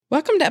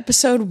Welcome to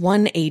episode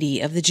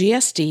 180 of the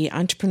GSD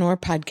Entrepreneur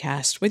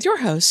Podcast with your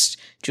hosts,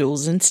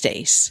 Jules and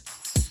Stace.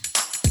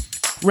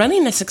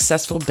 Running a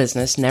successful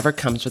business never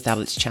comes without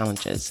its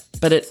challenges,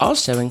 but it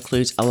also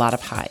includes a lot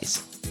of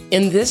highs.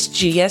 In this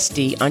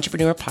GSD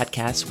Entrepreneur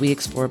Podcast, we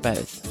explore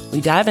both.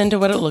 We dive into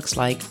what it looks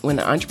like when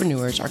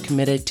entrepreneurs are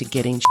committed to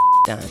getting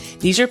done.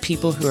 These are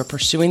people who are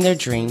pursuing their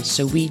dreams,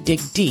 so we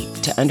dig deep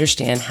to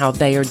understand how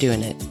they are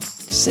doing it.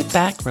 Sit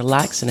back,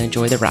 relax, and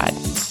enjoy the ride.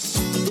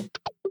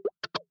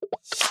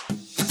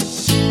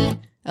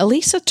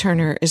 ALISA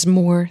Turner is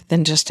more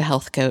than just a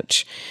health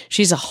coach.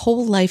 She's a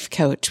whole life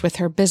coach with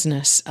her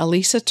business,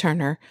 ALISA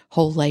Turner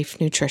Whole Life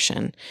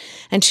Nutrition.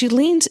 And she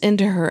leans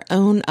into her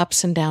own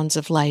ups and downs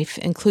of life,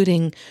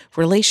 including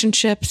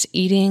relationships,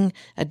 eating,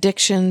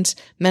 addictions,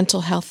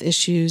 mental health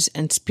issues,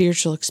 and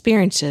spiritual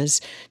experiences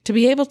to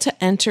be able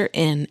to enter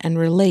in and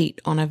relate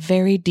on a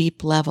very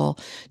deep level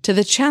to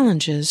the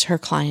challenges her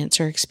clients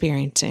are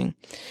experiencing.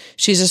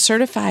 She's a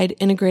certified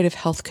integrative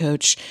health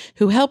coach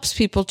who helps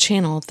people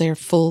channel their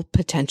full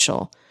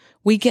potential.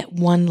 We get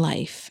one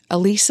life.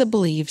 ALISA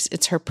believes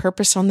it's her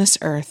purpose on this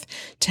earth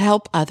to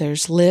help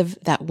others live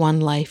that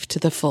one life to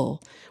the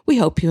full. We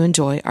hope you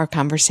enjoy our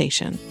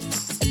conversation.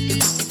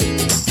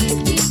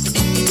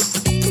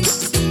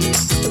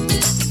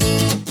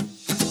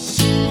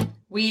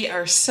 We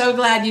are so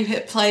glad you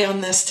hit play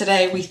on this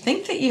today. We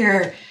think that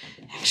you're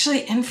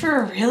actually in for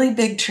a really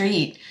big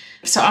treat.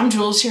 So I'm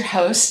Jules, your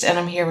host, and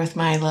I'm here with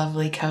my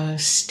lovely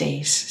co-host,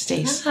 Stace.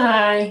 Stace.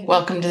 Hi.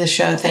 Welcome to the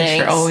show.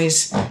 Thanks for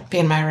always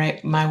being my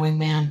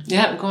wingman.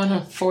 Yeah, going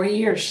on 4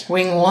 years.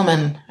 Wing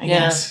woman, I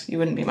guess. You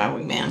wouldn't be my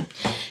wingman.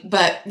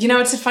 But,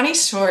 it's a funny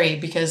story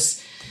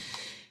because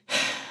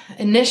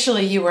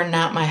initially you were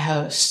not my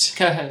host.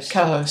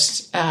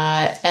 Co-host.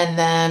 And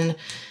then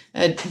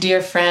a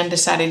dear friend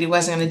decided he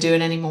wasn't going to do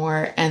it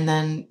anymore. And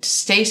then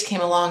Stace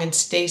came along, and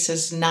Stace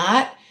is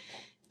not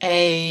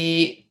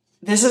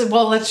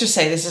let's just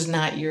say this is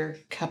not your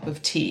cup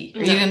of tea.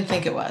 Or you didn't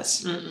think it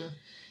was. Mm-mm.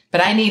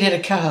 But I needed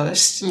a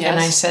co-host. Yes. And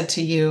I said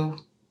to you,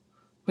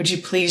 would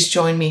you please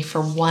join me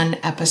for one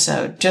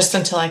episode just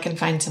until I can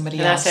find somebody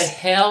else? And I said,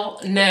 hell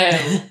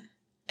no.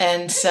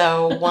 And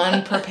so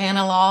 1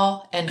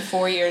 propanolol, and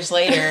 4 years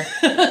later,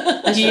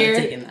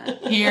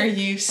 here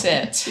you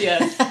sit.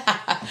 Yes.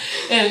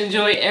 And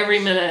enjoy every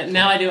minute.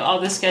 Now I do all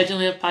the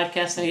scheduling of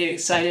podcasts, and I get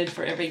excited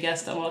for every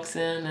guest that walks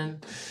in.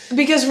 And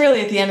because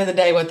really, at the end of the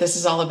day, what this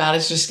is all about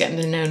is just getting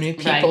to know new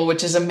people, right,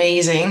 which is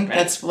amazing. Right.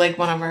 That's like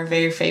one of our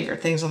very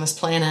favorite things on this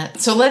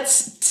planet. So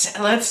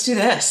let's do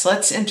this.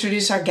 Let's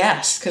introduce our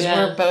guest, because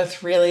we're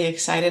both really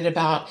excited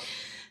about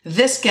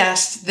this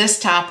guest, this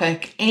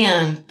topic,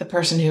 and the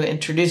person who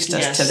introduced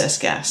us to this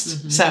guest.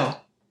 Mm-hmm. So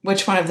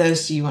which one of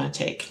those do you want to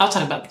take? I'll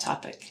talk about the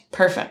topic.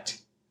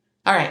 Perfect.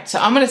 All right. So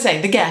I'm going to say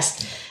the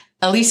guest,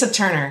 ALISA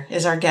Turner,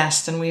 is our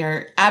guest, and we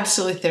are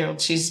absolutely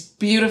thrilled. She's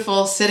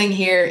beautiful, sitting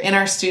here in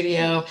our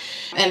studio,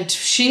 and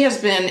she has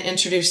been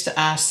introduced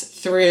to us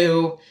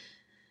through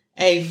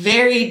a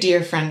very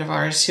dear friend of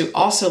ours who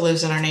also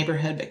lives in our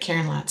neighborhood, but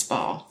Karen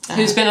Latzball.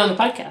 Who's been on the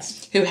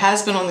podcast. Who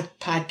has been on the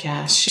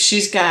podcast.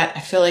 She's got, I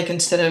feel like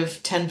instead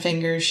of 10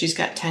 fingers, she's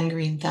got 10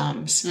 green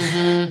thumbs.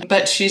 Mm-hmm.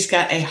 But she's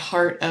got a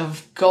heart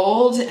of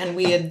gold, and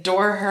we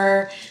adore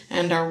her,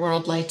 and our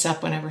world lights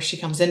up whenever she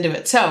comes into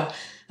it. So,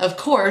 of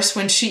course,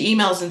 when she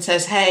emails and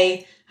says,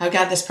 hey, I've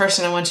got this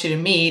person I want you to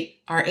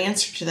meet, our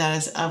answer to that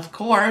is, of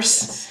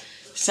course.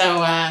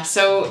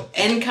 So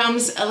in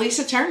comes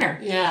ALISA Turner.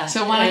 Yeah.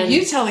 So why don't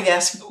you tell the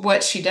guests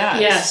what she does?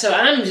 Yeah. So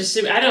I'm just,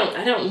 I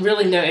don't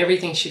really know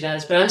everything she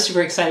does, but I'm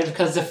super excited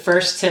because the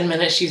first 10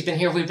 minutes she's been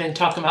here, we've been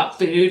talking about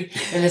food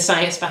and the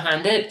science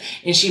behind it.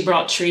 And she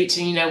brought treats,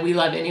 and we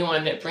love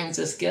anyone that brings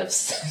us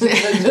gifts.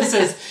 This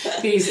is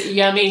these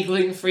yummy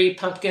gluten-free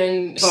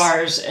pumpkin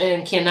bars,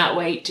 and cannot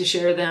wait to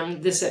share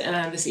them this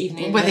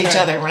evening with each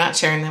other. We're not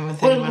sharing them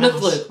with anyone else.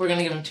 Luke. We're going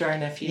to give them to our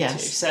nephew too.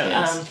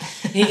 So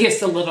he gets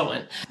the little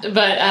one.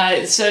 But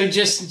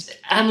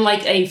I'm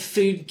like a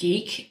food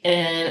geek,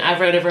 and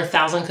I've read over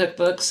 1,000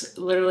 cookbooks,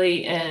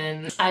 literally,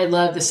 and I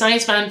love the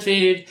science behind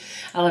food.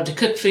 I love to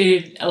cook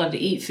food. I love to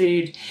eat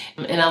food,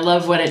 and I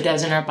love what it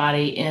does in our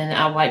body. And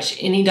I watch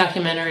any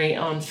documentary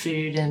on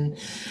food, and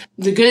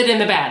the good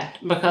and the bad,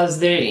 because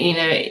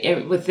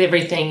with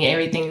everything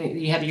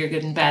you have your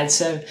good and bad.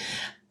 So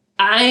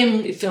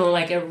I'm feeling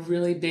like a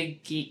really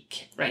big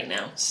geek right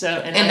now.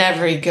 So in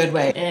every good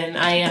way. And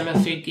I am a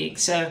food geek.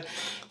 So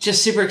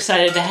just super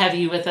excited to have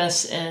you with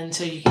us, and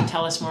so you can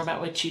tell us more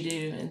about what you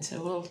do. And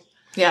so we'll...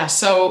 Yeah,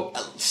 so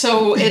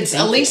it's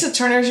ALISA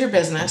Turner's your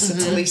business.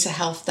 Mm-hmm. It's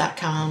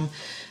alisahealth.com,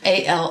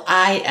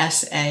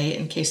 ALISA,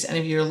 in case any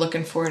of you are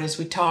looking for it as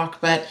we talk.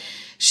 But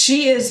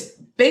she's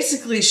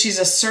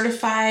a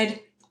certified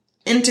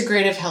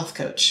integrative health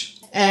coach,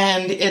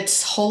 and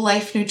it's whole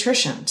life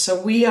nutrition.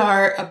 So we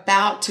are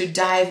about to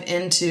dive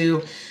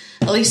into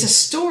ALISA's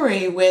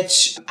story,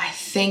 which I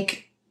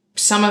think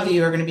some of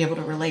you are going to be able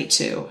to relate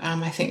to.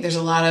 I think there's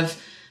a lot of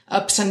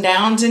ups and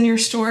downs in your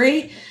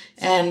story,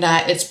 And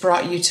it's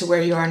brought you to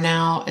where you are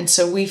now. And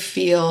so we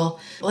feel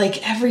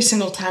like every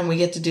single time we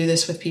get to do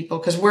this with people,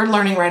 because we're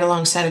learning right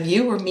alongside of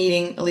you. We're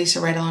meeting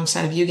ALISA right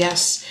alongside of you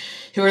guests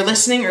who are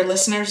listening or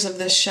listeners of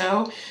this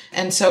show.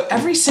 And so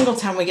every single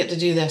time we get to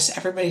do this,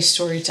 everybody's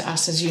story to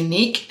us is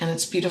unique and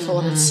it's beautiful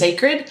and it's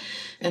sacred.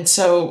 And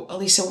so,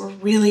 ALISA, we're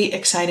really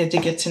excited to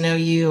get to know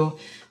you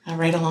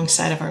right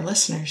alongside of our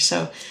listeners.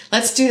 So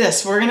let's do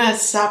this. We're going to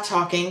stop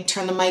talking,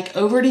 turn the mic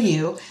over to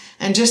you,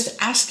 and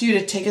just ask you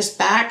to take us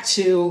back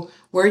to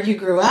where you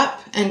grew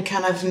up and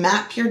kind of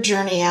map your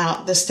journey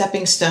out, the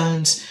stepping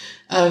stones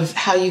of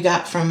how you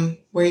got from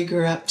where you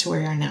grew up to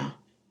where you are now.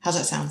 How's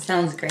that sound?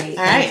 Sounds great.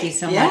 All Thank right. you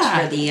so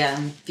much for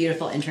the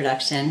beautiful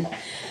introduction.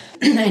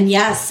 And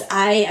yes,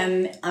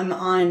 I'm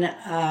on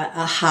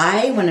a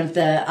high, one of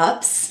the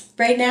ups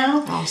right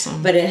now.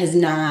 Awesome. But it has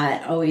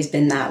not always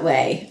been that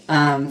way,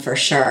 for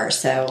sure.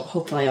 So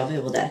hopefully I'll be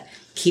able to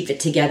keep it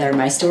together.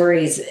 My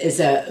story is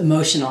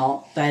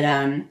emotional, but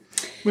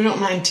we don't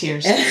mind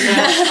tears.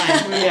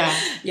 That's fine.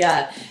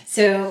 Yeah.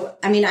 So,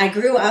 I mean, I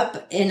grew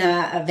up in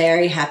a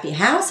very happy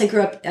house.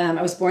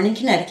 I was born in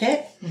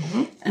Connecticut.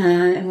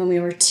 And when we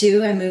were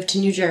 2, I moved to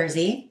New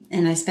Jersey.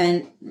 And I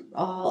spent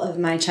all of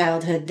my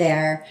childhood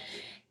there.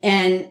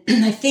 And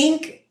I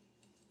think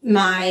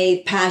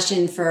my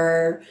passion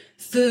for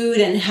food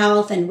and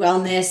health and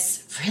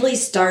wellness really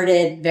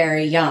started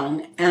very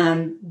young,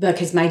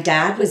 because my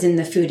dad was in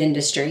the food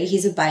industry.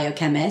 He's a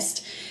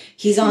biochemist.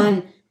 He's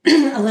on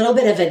a little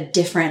bit of a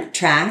different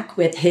track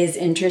with his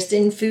interest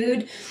in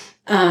food.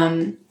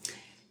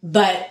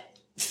 But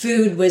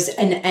food was,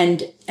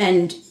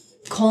 and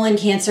colon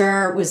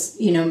cancer was,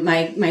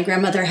 my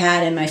grandmother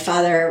had, and my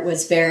father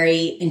was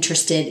very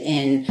interested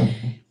in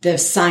the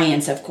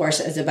science, of course.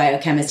 As a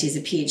biochemist, he's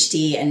a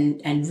PhD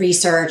and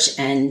research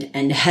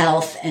and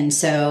health. And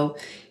so,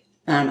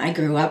 I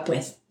grew up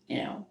with,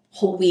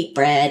 whole wheat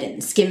bread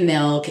and skim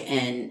milk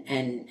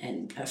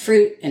and a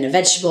fruit and a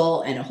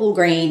vegetable and a whole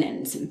grain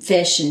and some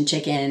fish and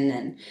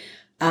chicken.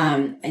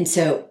 And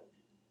so,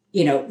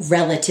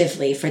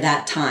 relatively for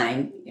that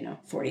time,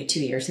 42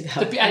 years ago.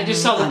 I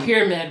just saw the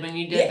pyramid when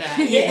you did that.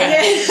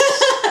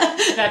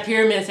 Yeah. That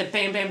pyramid said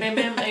bam, bam, bam,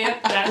 bam.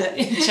 Yep,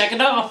 check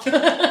it off.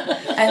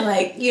 And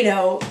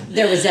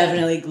there was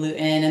definitely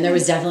gluten and there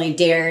was definitely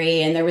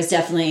dairy and there was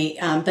definitely,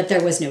 but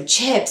there was no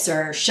chips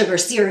or sugar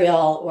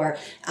cereal or,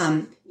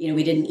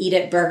 we didn't eat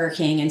at Burger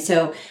King. And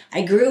so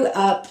I grew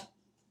up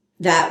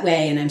that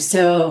way and I'm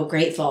so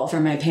grateful for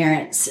my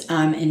parents.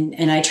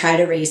 And I try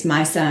to raise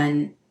my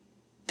son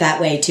that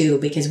way too,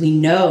 because we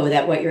know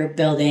that what you're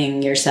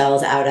building your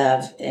cells out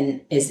of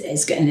and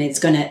it's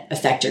going to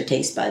affect your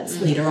taste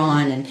buds later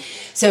on. And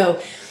so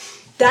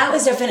that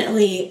was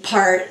definitely a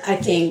part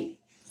of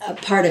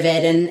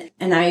it.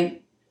 And I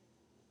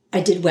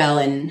did well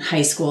in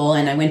high school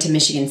and I went to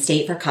Michigan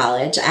State for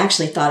college. I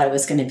actually thought I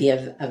was going to be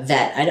a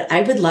vet. I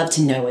would love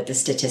to know what the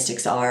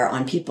statistics are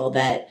on people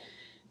that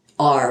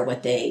are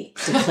what they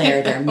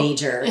declare their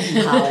major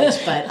in college,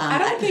 but I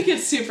don't think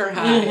it's super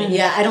high.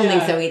 Yeah, I don't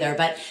think so either.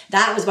 But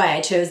that was why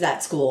I chose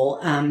that school.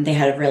 They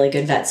had a really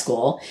good vet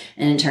school,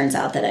 and it turns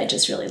out that I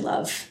just really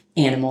love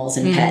animals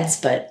and pets,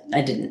 but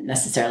I didn't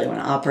necessarily want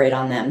to operate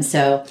on them.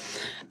 So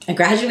I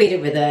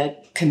graduated with a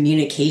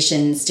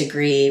communications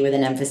degree with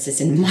an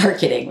emphasis in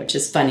marketing, which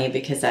is funny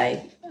because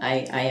I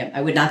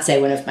would not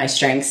say one of my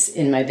strengths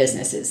in my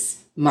business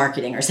is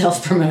marketing or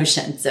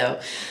self-promotion.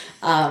 So,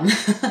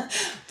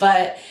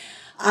 but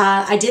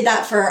I did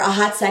that for a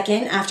hot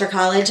second after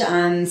college.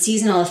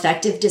 Seasonal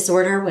affective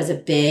disorder was a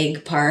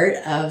big part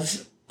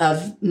of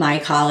my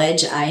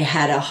college. I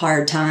had a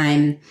hard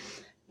time.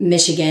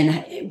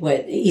 Michigan,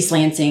 East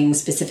Lansing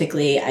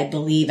specifically, I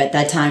believe at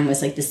that time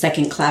was like the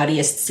second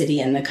cloudiest city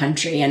in the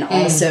country and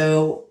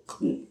also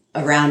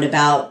around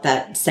about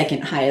that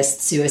second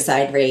highest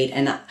suicide rate.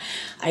 And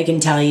I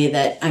can tell you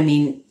that,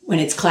 when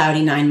it's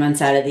cloudy 9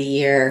 months out of the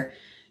year,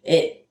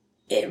 it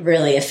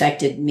really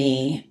affected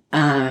me.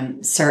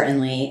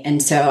 Certainly.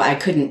 And so I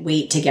couldn't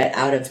wait to get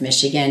out of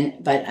Michigan,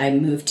 but I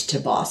moved to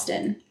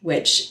Boston,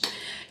 which,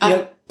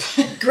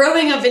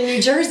 growing up in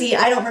New Jersey,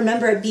 I don't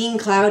remember it being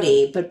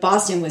cloudy, but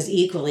Boston was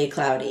equally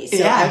cloudy.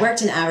 So I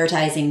worked in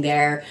advertising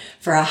there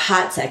for a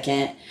hot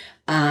second,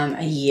 about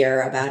a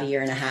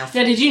year and a half.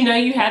 Now, did you know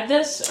you had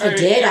this? I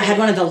did. I had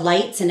one of the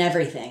lights and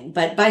everything.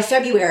 But by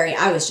February,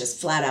 I was just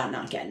flat out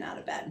not getting out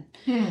of bed.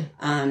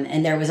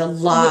 And there was a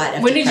lot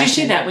of When did depression. you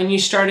see that? When you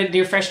started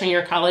your freshman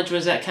year of college,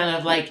 was that kind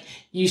of like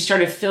you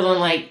started feeling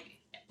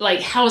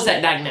like how was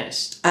that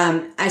diagnosed?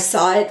 I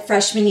saw it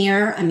freshman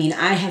year.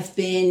 I have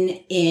been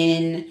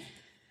in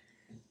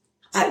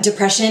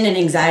depression and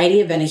anxiety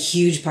have been a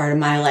huge part of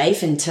my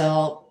life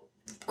until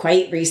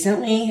quite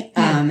recently.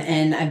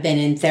 And I've been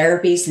in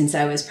therapy since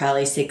I was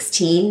probably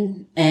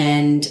 16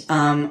 and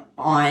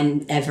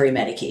on every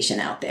medication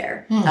out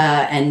there.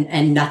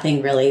 And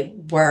nothing really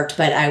worked.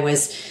 But I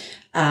was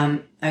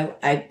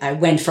I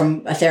went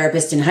from a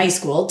therapist in high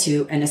school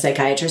and a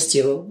psychiatrist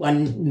to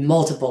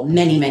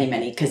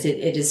many, because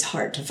it is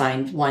hard to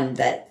find one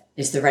that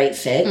is the right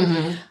fit.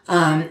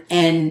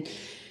 And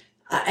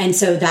and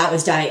so that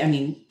was I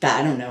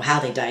don't know how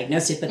they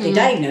diagnosed it, but they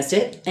diagnosed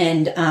it.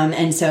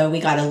 And so we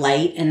got a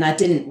light, and that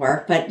didn't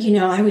work. But,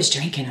 I was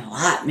drinking a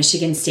lot.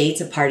 Michigan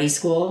State's a party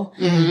school.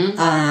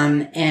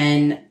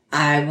 And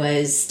I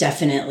was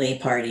definitely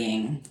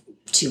partying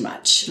too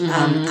much.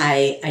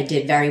 I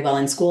did very well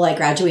in school. I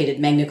graduated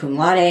magna cum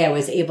laude. I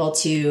was able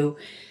to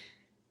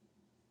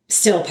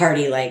still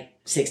party like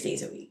 6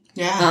 days a week.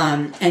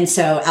 Yeah. And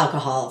so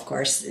alcohol, of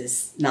course,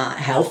 is not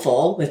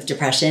helpful with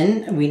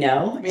depression, we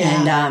know.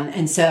 Yeah.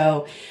 And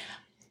so,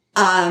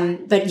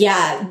 but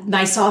yeah,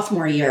 my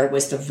sophomore year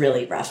was the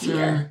really rough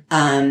year.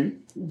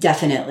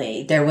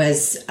 Definitely. There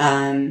was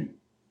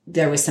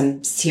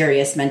some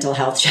serious mental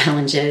health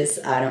challenges.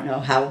 I don't know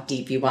how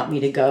deep you want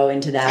me to go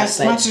into that. As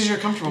much as you're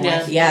comfortable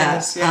with.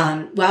 Yeah.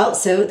 Well,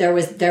 so there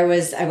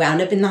was, I wound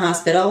up in the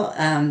hospital.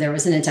 There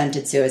was an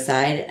attempted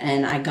suicide,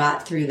 and I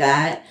got through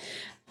that.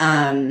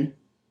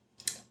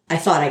 I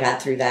thought I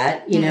got through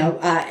that,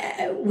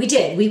 we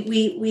did,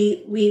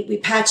 we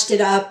patched it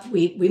up.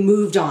 We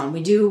moved on.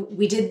 We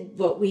did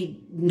what we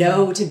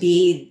know to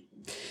be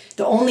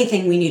the only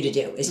thing we knew to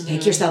do is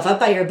pick yourself up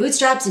by your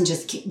bootstraps and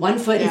just keep one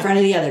foot in front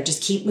of the other.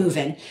 Just keep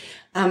moving.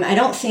 I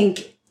don't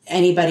think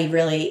anybody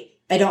really,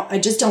 I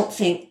just don't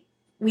think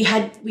we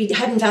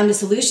hadn't found a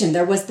solution.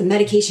 The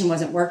medication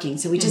wasn't working.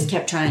 So we just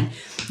kept trying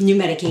new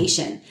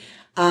medication.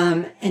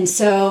 And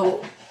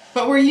so.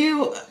 But were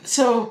you,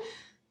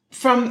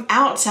 from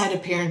outside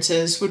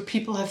appearances, would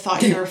people have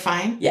thought you were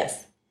fine?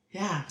 Yes.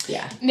 Yeah.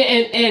 Yeah.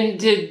 And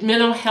did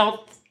mental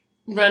health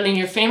run in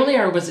your family,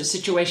 or was it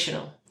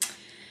situational?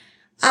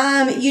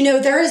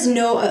 There is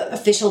no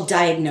official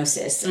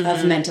diagnosis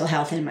of mental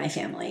health in my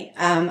family.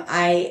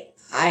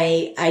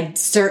 I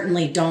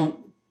certainly don't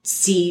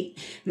see,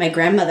 my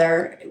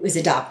grandmother was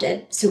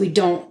adopted. So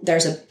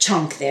there's a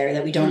chunk there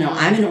that we don't know.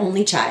 I'm an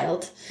only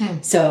child.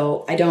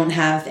 So I don't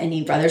have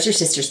any brothers or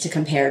sisters to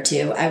compare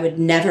to. I would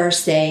never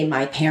say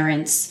my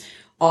parents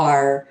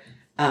are,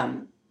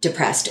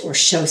 depressed or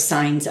show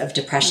signs of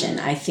depression.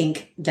 I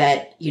think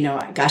that,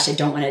 I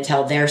don't want to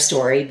tell their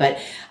story, but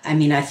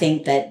I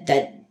think that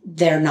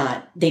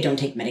they don't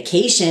take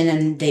medication,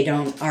 and they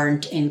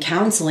aren't in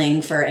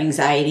counseling for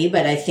anxiety.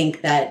 But I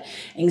think that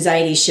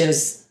anxiety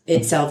shows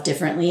itself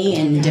differently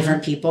in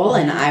different people.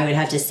 And I would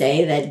have to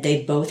say that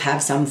they both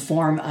have some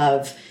form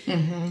of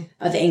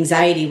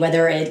anxiety,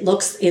 whether it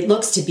looks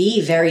to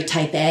be very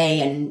type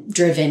A and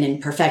driven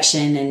and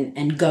perfection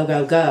and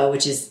go,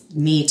 which is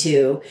me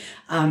too.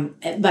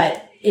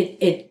 But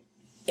it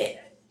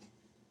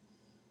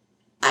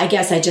I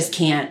guess I just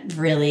can't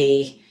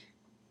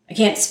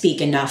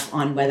speak enough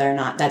on whether or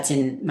not that's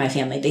in my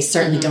family. They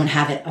certainly don't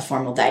have a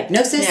formal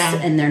diagnosis,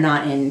 and they're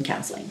not in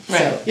counseling. Right.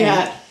 So,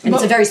 Yeah. And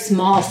it's a very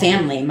small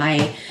family.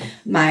 My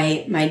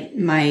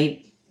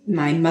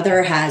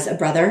mother has a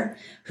brother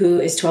who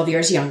is 12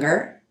 years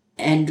younger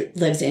and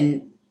lives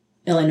in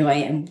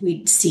Illinois, and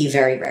we see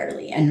very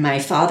rarely. And my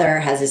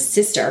father has a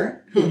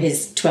sister who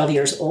is 12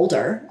 years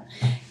older,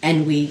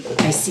 and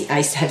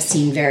I have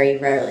seen very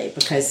rarely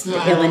because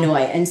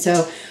Illinois. And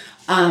so,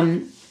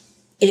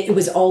 it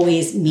was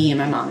always me and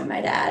my mom and my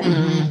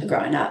dad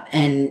growing up,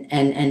 and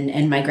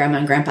my grandma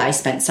and grandpa I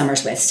spent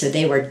summers with. So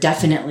they were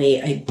definitely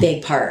a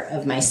big part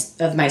of my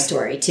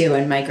story too.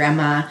 And my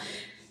grandma,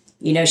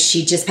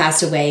 she just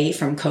passed away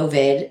from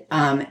COVID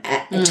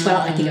at 12.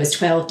 I think it was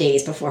 12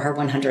 days before her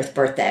 100th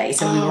birthday.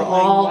 So we were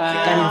all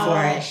gunning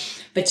for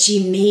it. But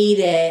she made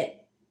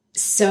it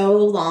so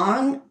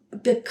long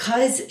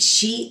because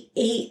she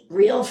ate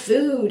real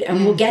food,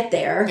 and we'll get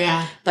there.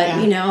 Yeah. But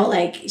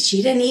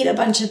she didn't eat a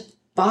bunch of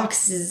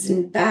boxes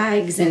and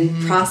bags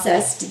and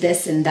processed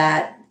this and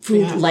that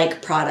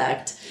food-like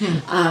product.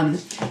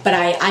 But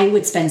I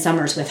would spend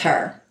summers with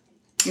her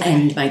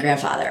and my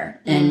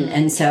grandfather.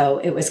 And so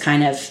it was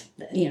kind of,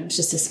 it's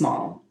just a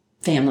small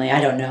family.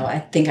 I don't know. I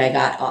think I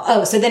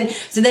got so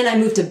then I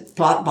moved to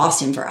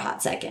Boston for a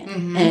hot second.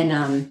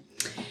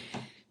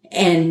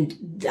 And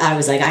I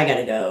was like, I got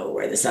to go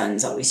where the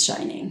sun's always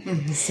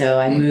shining. So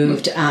I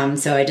moved.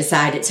 So I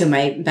decided, so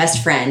my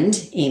best friend,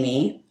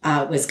 Amy,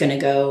 was going to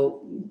go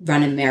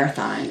run a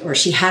marathon, or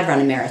she had run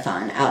a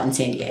marathon out in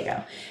San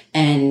Diego.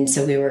 And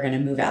so we were going to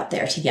move out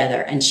there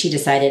together. And she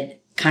decided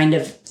kind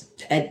of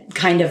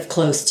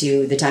close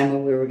to the time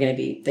when we were going to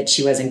be, that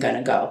she wasn't going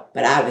to go,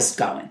 but I was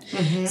going.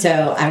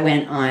 So I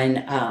went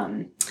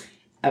on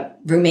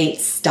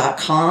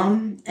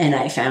roommates.com, and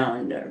I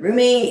found a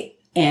roommate,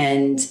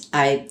 and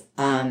I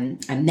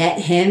met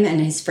him and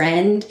his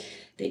friend.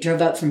 They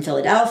drove up from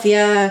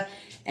Philadelphia,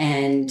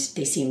 and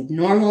they seemed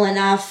normal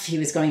enough. He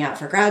was going out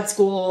for grad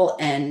school,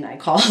 and I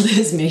called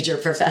his major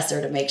professor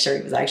to make sure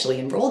he was actually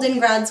enrolled in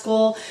grad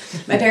school.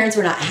 My parents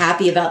were not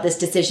happy about this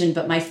decision,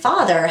 but my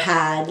father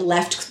had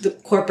left the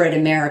corporate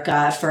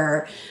America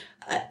for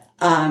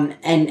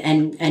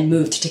and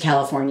moved to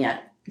California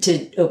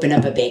to open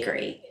up a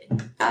bakery.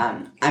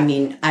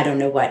 I don't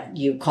know what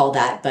you call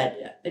that,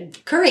 but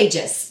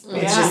courageous,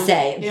 let's just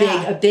say.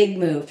 A big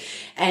move.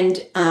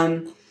 And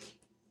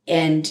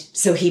And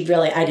so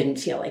I didn't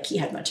feel like he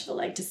had much of a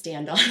leg to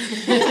stand on. So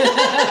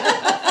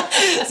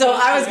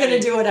I was going to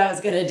do what I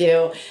was going to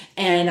do.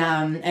 And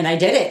I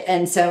did it.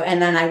 And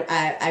then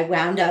I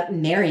wound up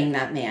marrying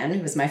that man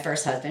who was my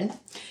first husband.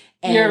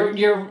 And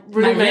your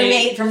roommate. My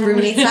roommate from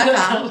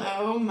roommates.com.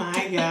 Oh my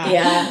God.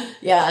 Yeah.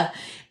 Yeah.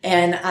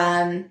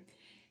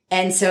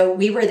 And so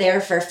we were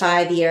there for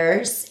 5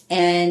 years,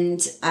 and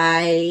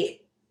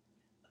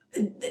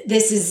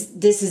this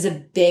is a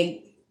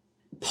big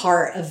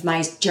part of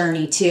my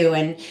journey too.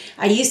 And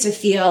I used to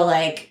feel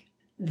like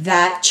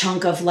that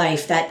chunk of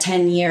life, that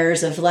 10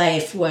 years of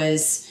life I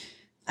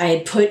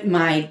had put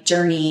my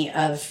journey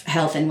of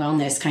health and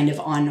wellness kind of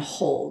on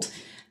hold.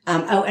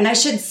 And I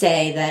should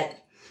say that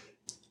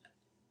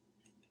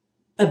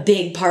a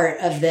big part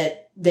of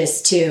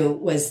this too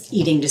was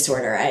eating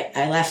disorder.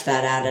 I left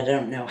that out. I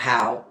don't know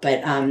how,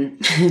 but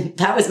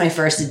that was my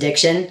first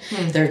addiction.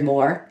 There's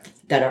more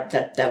that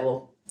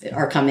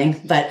are coming,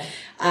 but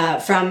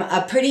from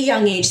a pretty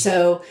young age.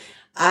 So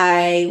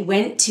I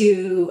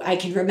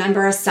can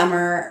remember a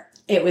summer.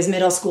 It was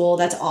middle school.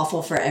 That's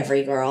awful for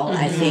every girl.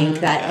 I think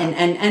that,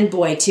 and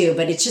boy too,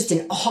 but it's just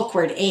an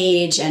awkward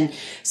age. And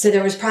so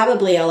there was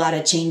probably a lot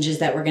of changes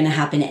that were going to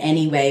happen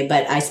anyway,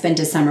 but I spent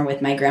a summer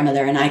with my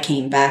grandmother, and I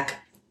came back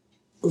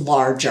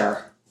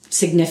larger,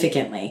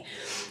 significantly.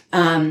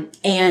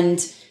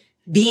 And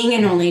being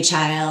an only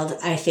child,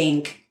 I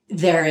think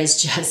there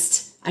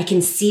is I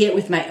can see it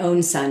with my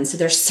own son. So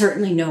there's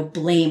certainly no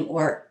blame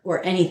or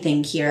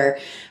anything here,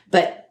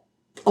 but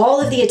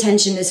all of the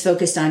attention is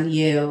focused on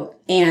you,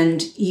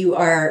 and you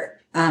are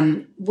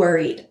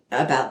worried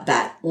about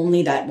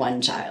only that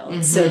one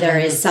child. So there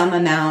is some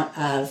amount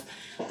of,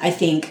 I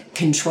think,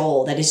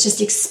 control that is just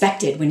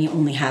expected when you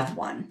only have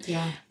one.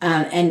 Yeah.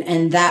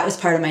 And that was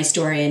part of my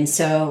story. And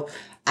so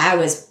I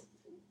was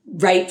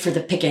ripe for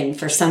the picking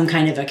for some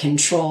kind of a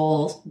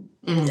control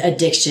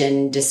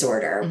addiction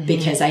disorder,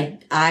 because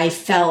I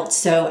felt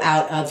so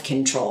out of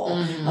control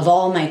of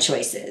all my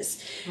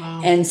choices.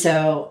 Wow. And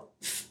so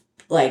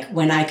like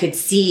when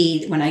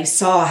I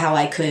saw how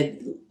I could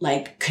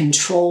like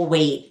control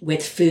weight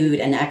with food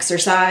and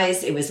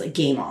exercise, it was like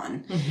game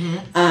on.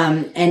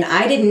 And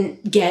I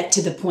didn't get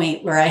to the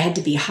point where I had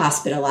to be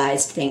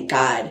hospitalized, thank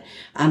God.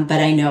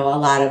 But I know a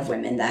lot of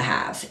women that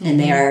have, and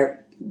they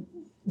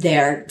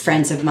are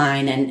friends of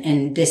mine, and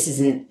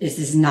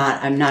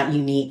I'm not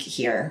unique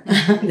here.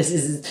 This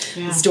is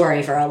a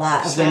story for a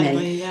lot of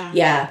women.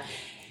 Yeah.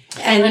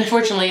 And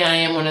unfortunately, I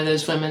am one of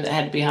those women that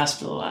had to be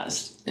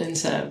hospitalized. And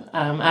so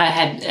I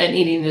had an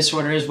eating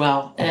disorder as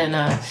well. And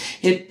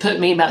it put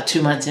me about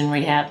 2 months in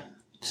rehab.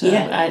 So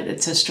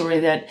it's a story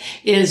that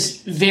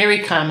is very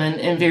common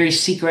and very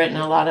secret in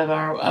a lot of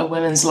our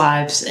women's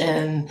lives.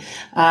 And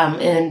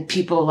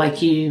people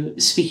like you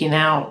speaking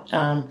out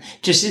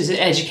just is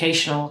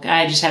educational.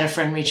 I just had a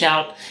friend reach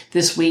out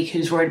this week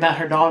who's worried about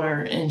her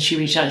daughter. And she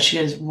reached out and she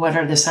goes, what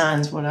are the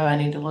signs? What do I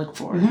need to look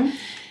for? And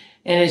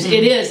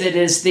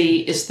it's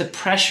the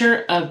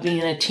pressure of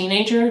being a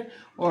teenager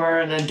or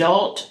an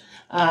adult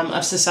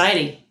of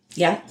society.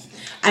 Yeah.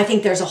 I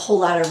think there's a whole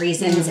lot of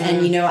reasons.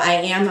 And,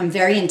 I'm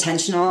very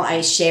intentional.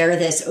 I share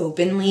this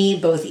openly,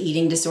 both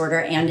eating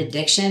disorder and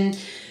addiction,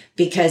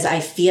 because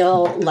I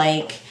feel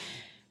like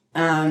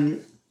God,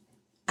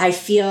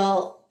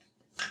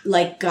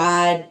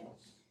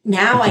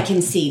 now I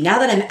can see, now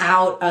that I'm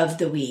out of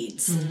the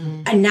weeds,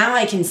 and now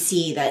I can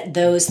see that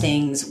those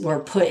things were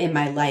put in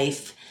my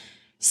life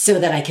so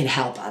that I could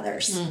help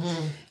others.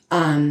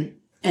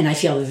 And I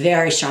feel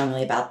very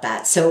strongly about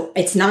that. So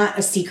it's not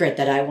a secret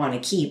that I want to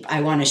keep.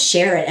 I want to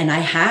share it. And I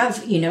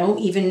have,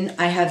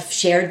 I have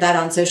shared that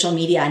on social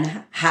media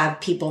and have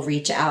people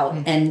reach out.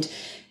 And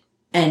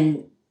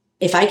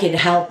if I could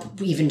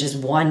help even just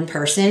one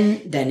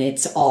person, then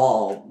it's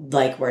all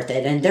like worth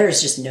it. And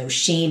there's just no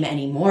shame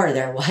anymore.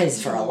 There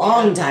was for a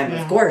long time,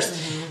 of course.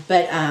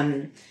 But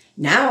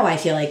now I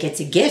feel like it's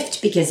a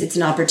gift, because it's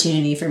an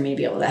opportunity for me to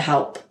be able to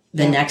help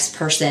the next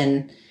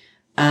person.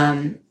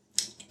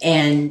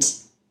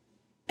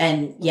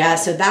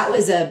 So that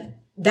was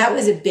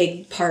a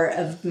big part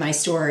of my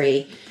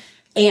story.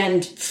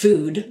 And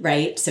food,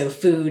 right? So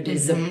food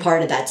is a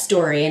part of that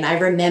story. And I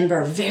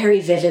remember very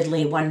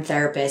vividly one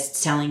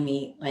therapist telling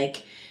me,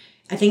 like,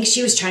 I think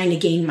she was trying to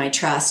gain my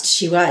trust.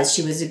 She was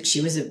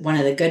one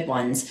of the good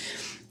ones.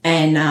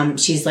 And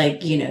she's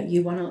like,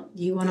 you want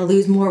to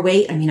lose more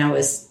weight? I mean,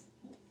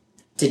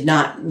 did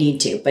not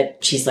need to,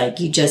 but she's like,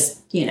 you just,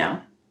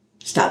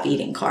 stop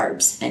eating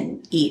carbs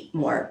and eat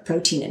more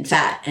protein and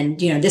fat. And,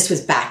 this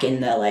was back in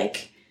the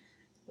like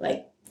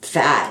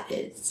fat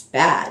is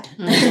bad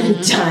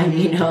time,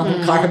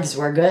 carbs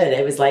were good.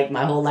 It was like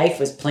my whole life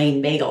was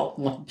plain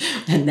bagel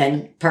and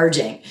then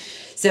purging.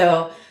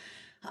 So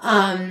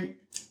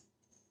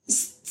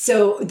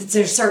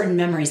there's certain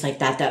memories like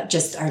that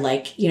just are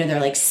like,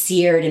 they're like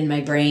seared in my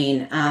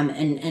brain.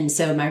 And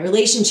so my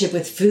relationship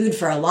with food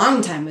for a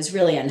long time was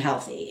really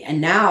unhealthy.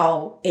 And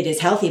now it is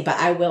healthy, but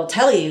I will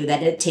tell you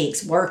that it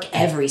takes work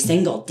every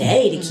single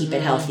day to keep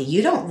it healthy.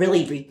 You don't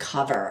really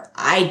recover,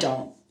 I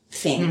don't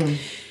think,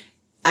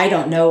 I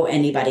don't know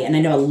anybody, and I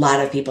know a lot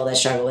of people that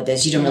struggle with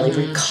this. You don't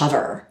really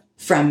recover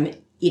from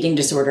eating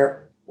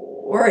disorder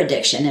or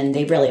addiction, and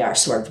they really are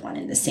sort of one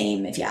and the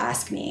same, if you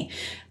ask me.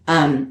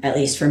 At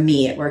least for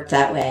me, it worked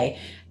that way.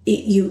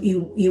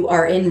 You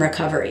are in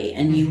recovery,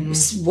 and you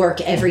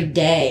work every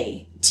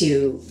day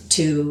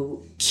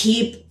to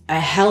keep a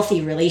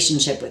healthy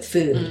relationship with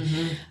food.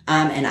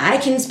 And I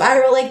can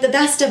spiral like the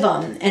best of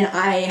them, and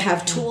I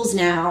have tools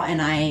now,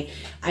 and I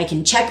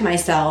can check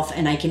myself,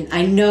 and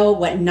I know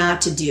what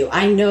not to do.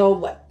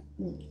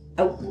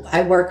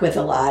 I work with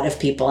a lot of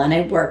people, and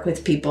I work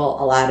with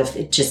people a lot of,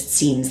 it just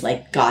seems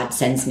like God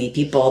sends me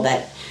people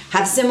that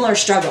have similar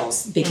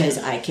struggles because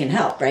I can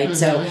help, right?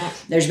 So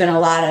there's been a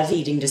lot of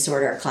eating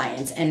disorder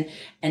clients, and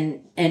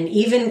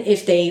even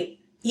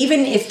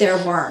if there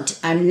weren't,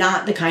 I'm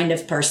not the kind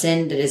of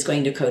person that is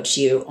going to coach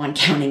you on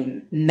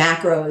counting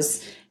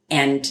macros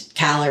and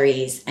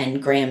calories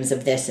and grams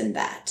of this and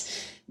that.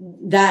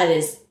 That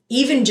is,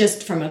 even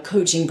just from a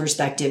coaching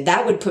perspective,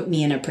 that would put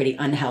me in a pretty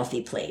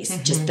unhealthy place.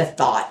 Just the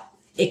thought,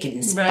 it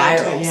can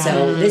spiral. Right, yeah.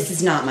 So this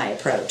is not my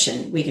approach,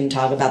 and we can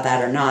talk about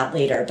that or not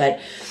later, but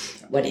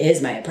what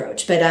is my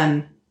approach?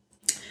 But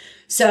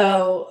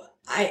so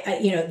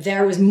I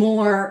there was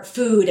more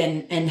food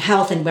and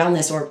health and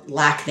wellness, or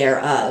lack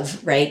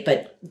thereof, right?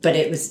 But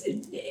it was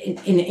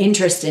an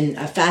interest and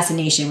a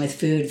fascination with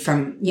food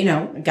from,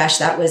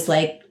 that was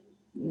like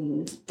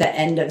the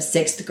end of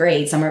 6th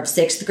grade, summer of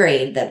 6th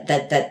grade,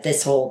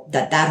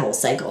 that whole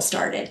cycle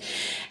started.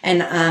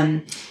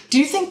 And do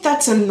you think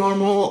that's a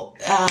normal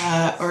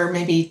or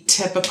maybe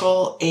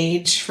typical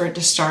age for it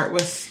to start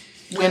with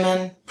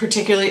women,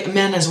 particularly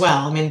men as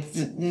well? I mean,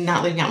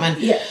 not leaving out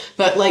men,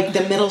 but like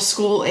the middle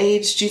school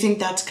age. Do you think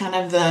that's kind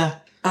of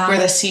where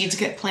the seeds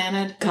get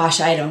planted? Gosh,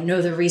 I don't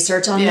know the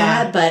research on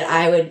that, but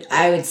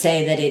I would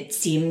say that it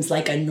seems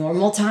like a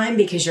normal time,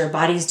 because your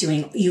body's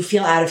you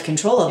feel out of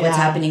control of what's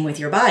happening with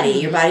your body.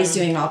 Your body's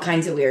doing all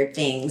kinds of weird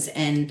things,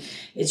 and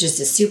it's just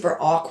a super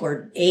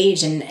awkward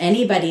age. And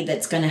anybody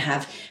that's going to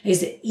have,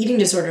 because eating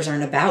disorders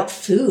aren't about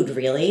food,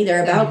 really.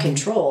 They're about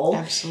control.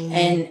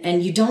 Absolutely.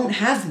 And you don't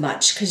have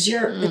much because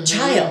you're a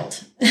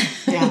child.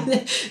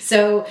 Yeah.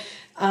 So,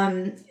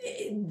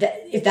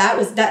 if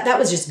that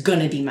was just going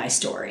to be my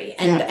story,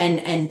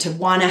 and to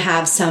want to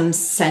have some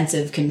sense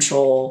of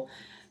control,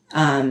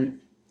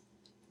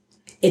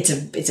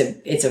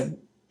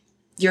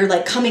 you're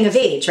like coming of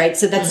age, right?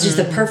 So that's just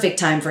the perfect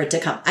time for it to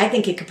come. I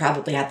think it could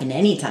probably happen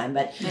anytime,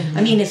 but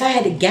I mean, if I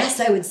had to guess,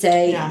 I would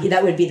say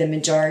that would be the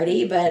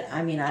majority, but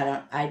I mean,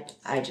 I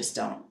just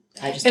don't.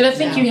 And I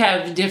think you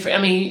have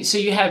different, so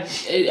you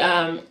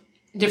have,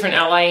 different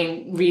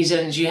outlying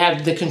reasons. You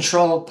have the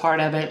control part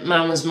of it.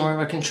 Mine was more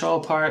of a control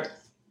part.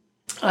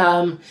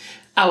 I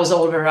was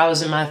older. I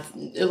was in my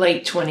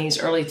late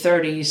 20s, early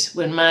 30s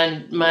when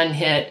mine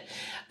hit.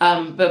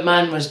 But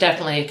mine was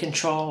definitely a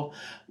control,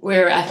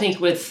 where I think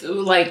with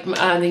like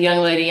the young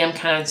lady I'm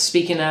kind of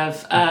speaking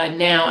of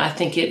now, I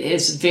think it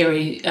is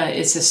very,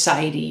 it's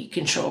society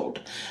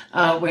controlled,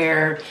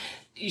 where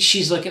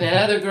she's looking at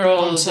other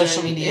girls on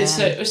social media, in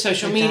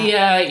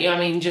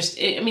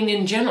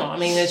general.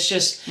 It's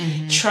just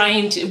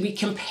we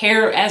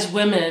compare, as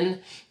women,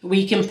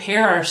 we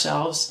compare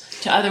ourselves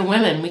to other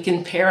women. We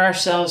compare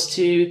ourselves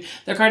to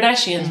the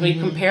Kardashians. We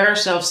compare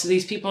ourselves to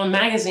these people in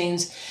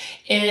magazines,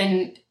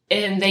 and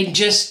they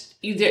just,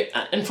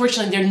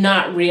 unfortunately, they're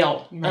not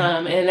real.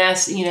 Right. And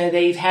that's,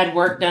 they've had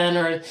work done,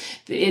 or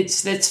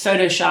it's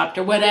photoshopped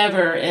or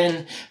whatever.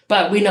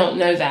 But we don't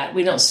know that.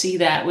 We don't see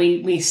that.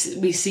 We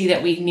see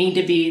that we need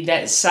to be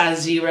that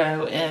size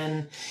 0.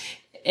 And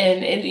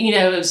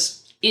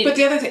but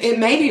the other thing, it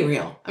may be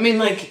real.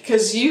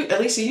 Because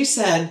ALISA, you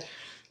said,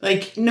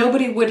 like,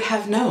 nobody would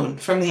have known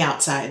from the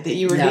outside that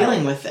you were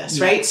dealing with this,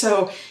 right?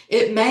 So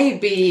it may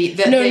be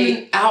that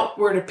the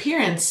outward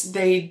appearance,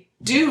 they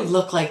do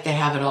look like they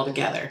have it all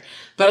together.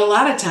 But a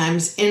lot of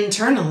times,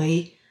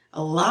 internally,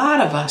 a lot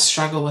of us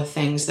struggle with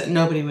things that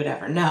nobody would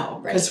ever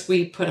know, because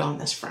we put on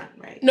this front,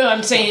 right? No,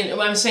 I'm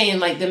saying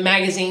like the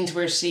magazines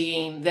we're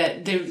seeing,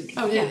 that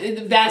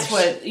that's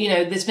what,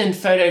 that's been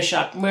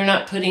photoshopped. We're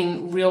not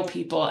putting real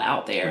people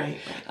out there.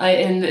 Right.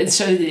 And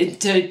so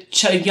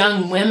to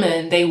young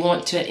women, they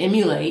want to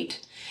emulate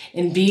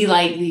and be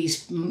like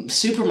these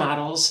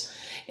supermodels.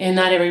 And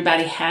not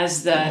everybody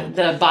has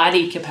the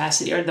body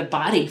capacity or the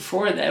body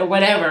for that or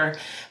whatever.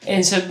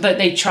 And so, but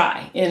they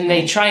try, and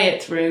they try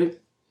it through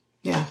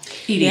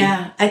eating.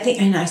 Yeah, I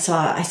think, and I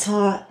saw,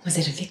 was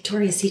it a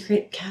Victoria's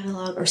Secret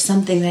catalog or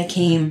something that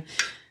came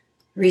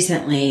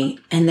recently,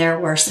 and there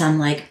were some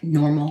like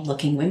normal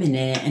looking women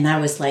in it, and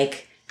I was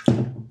like,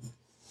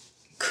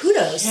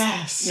 kudos.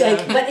 Yes.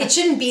 Like, but it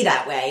shouldn't be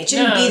that way. It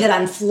shouldn't be that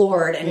I'm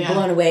floored and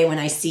blown away when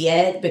I see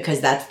it,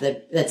 because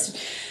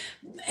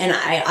and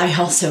I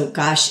also,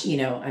 gosh,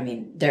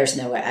 there's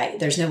no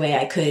way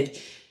I could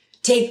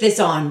take this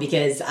on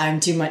because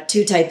I'm too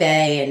type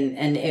A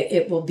and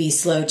it will be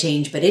slow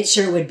change, but it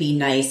sure would be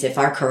nice if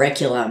our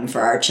curriculum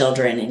for our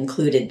children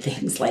included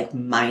things like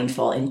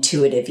mindful,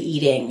 intuitive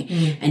eating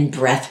and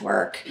breath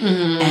work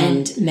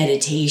and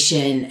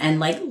meditation and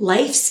like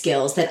life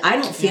skills that I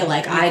don't feel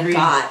like I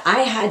got.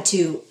 I had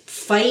to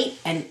fight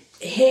and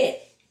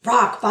hit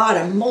rock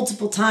bottom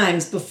multiple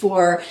times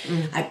before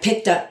I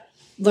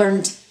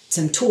learned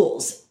some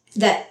tools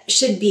that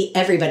should be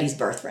everybody's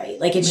birthright.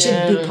 Like it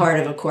should be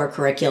part of a core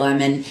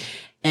curriculum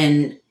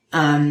and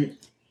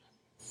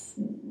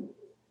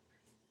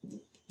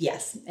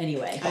yes,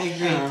 anyway. I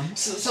agree.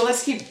 So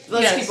let's keep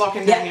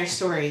walking down your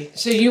story.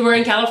 So you were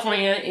in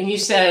California and you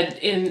said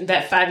in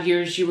that 5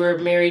 years you were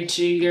married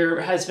to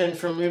your husband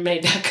from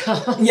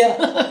roommate.com.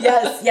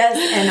 Yes.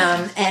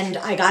 And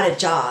I got a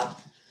job.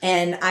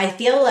 And I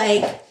feel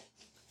like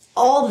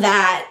all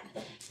that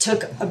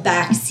took a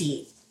back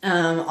seat.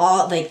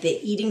 All like the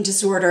eating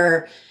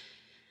disorder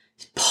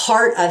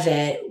part of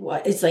it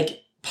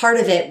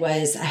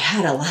was I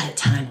had a lot of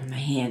time on my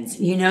hands,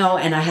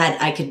 and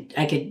I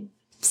could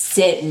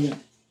sit and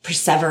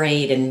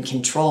perseverate and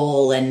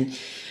control and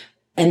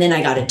then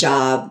I got a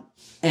job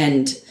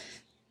and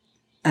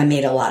I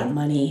made a lot of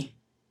money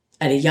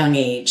at a young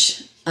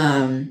age.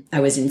 I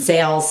was in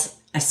sales.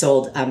 I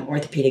sold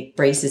orthopedic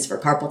braces for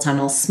carpal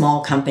tunnel,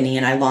 small company,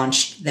 and I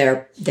launched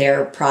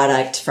their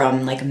product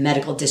from like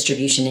medical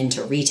distribution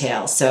into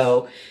retail.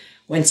 So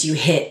once you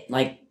hit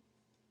like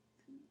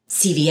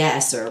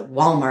CVS or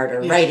Walmart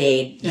or Rite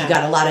Aid, you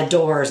got a lot of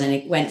doors, and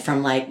it went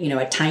from like,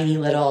 a tiny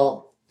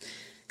little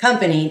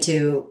company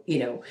to,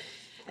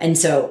 and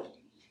so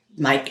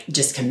my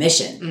just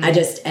commission.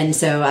 And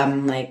so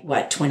I'm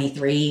like,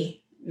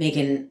 23,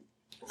 making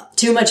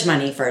too much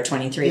money for a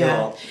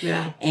 23-year-old.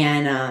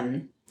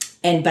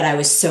 But I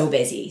was so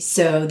busy.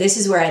 So this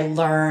is where I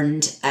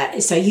learned.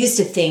 So I used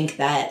to think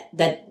that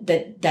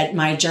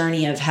my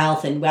journey of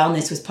health and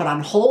wellness was put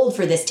on hold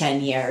for this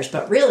 10 years,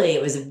 but really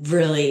it was a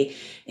really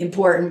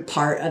important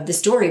part of the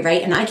story,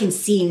 right? And I can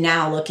see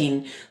now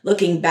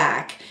looking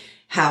back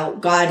how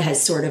God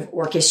has sort of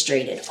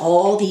orchestrated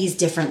all these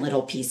different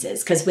little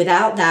pieces. Because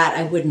without that,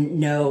 I wouldn't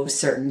know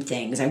certain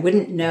things. I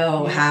wouldn't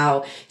know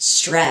how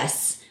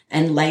stress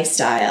and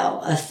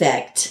lifestyle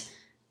affect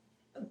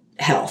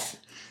health.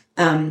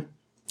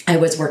 I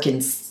was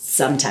working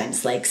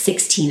sometimes like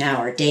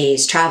 16-hour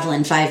days,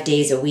 traveling 5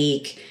 days a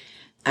week.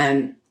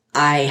 I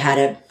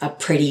had a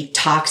pretty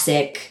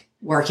toxic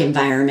work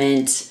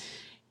environment,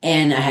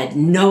 and I had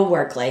no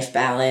work-life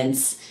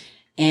balance.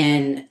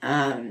 And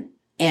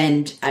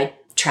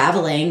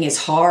traveling is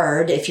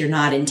hard if you're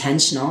not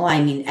intentional.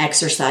 I mean,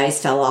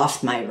 exercise fell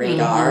off my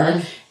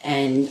radar,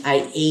 and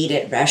I ate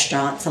at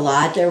restaurants a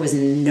lot. There was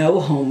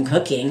no home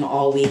cooking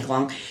all week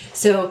long.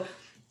 So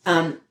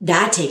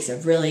that takes a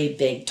really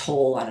big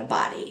toll on a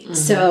body.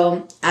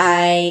 So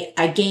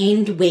I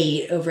gained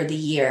weight over the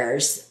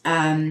years.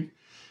 And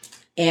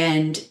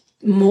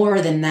more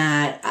than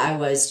that, I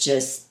was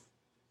just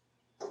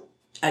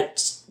a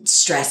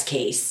stress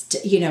case,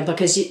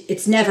 because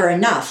it's never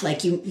enough.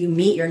 Like you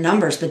meet your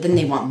numbers, but then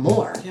they want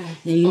more. Yeah,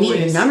 and you meet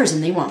your numbers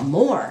and they want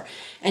more.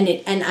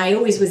 And I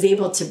always was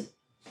able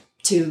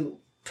to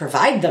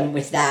provide them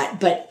with that,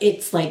 but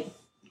it's like,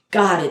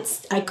 God,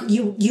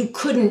 you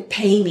couldn't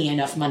pay me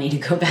enough money to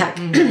go back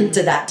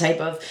to that type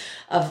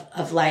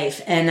of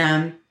life.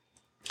 And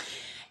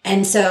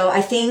so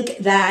I think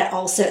that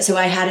also, so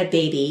I had a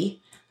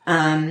baby,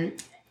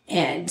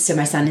 and so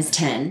my son is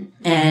 10,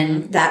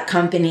 and that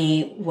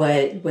company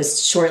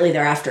was shortly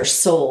thereafter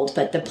sold.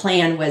 But the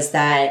plan was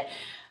that,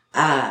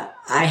 I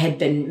had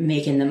been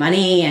making the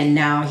money, and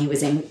now he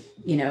was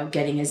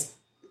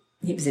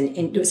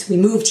we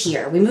moved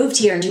here. We moved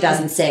here in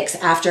 2006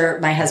 after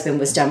my husband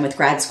was done with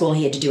grad school.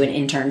 He had to do an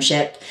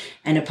internship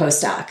and a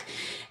postdoc.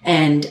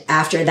 And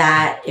after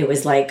that, it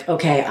was like,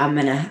 okay, I'm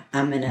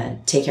going to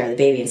take care of the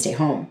baby and stay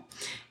home.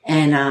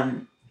 And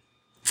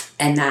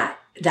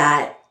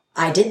that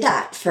I did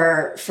that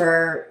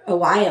for a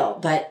while,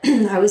 but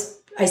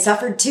I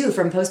suffered too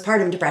from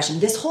postpartum depression.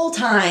 This whole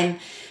time,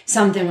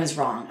 something was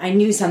wrong. I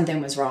knew something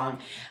was wrong.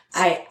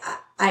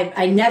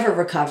 I never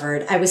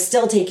recovered. I was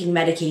still taking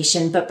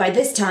medication, but by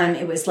this time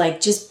it was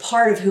like just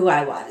part of who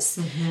I was.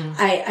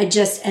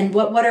 And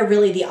what are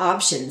really the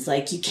options?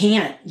 Like you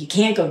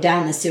can't go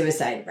down the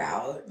suicide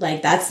route.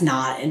 Like that's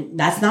not an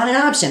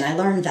option. I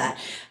learned that,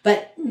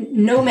 but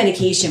no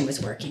medication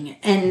was working.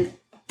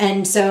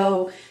 And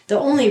so the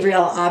only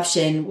real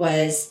option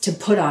was to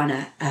put on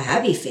a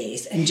happy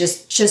face and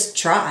just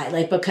try,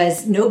 like,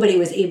 because nobody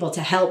was able to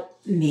help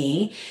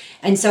me.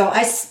 And so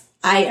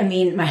I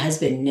mean, my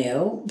husband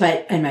knew,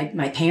 and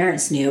my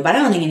parents knew, but I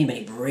don't think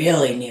anybody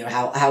really knew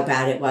how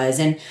bad it was.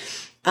 And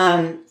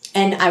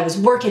I was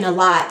working a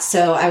lot,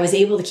 so I was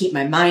able to keep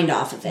my mind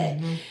off of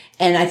it.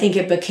 And I think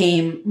it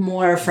became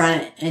more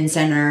front and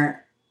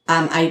center.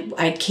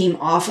 I came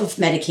off of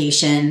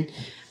medication.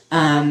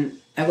 I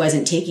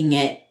wasn't taking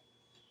it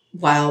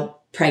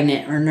while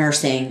pregnant or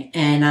nursing.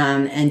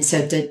 And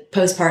so the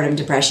postpartum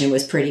depression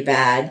was pretty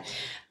bad.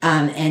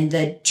 And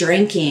the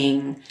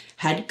drinking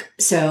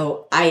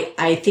so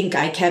I think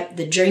I kept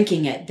the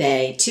drinking at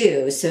bay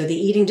too. So the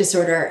eating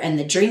disorder and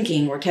the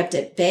drinking were kept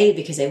at bay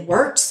because I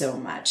worked so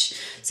much.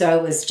 So I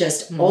was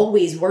just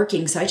always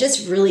working. So I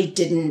just really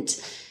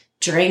didn't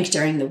drink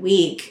during the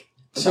week.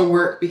 So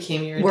work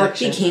became your addiction. Work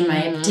became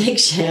my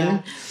addiction.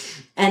 Yeah.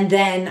 And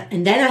then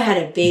I had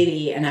a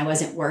baby and I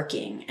wasn't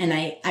working. And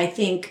I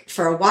think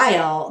for a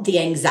while, the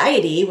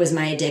anxiety was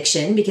my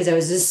addiction because I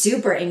was a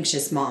super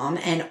anxious mom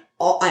and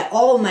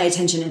all my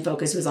attention and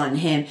focus was on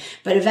him.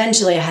 But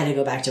eventually I had to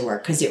go back to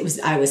work because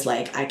I was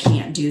like, I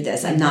can't do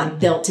this. I'm not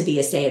built to be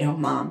a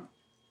stay-at-home mom.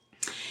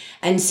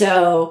 And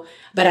so,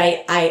 but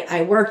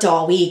I worked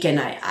all week and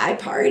I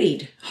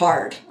partied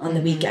hard on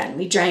the weekend.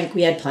 We drank,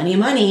 we had plenty of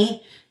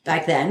money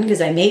back then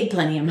because I made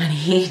plenty of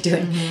money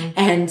doing,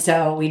 and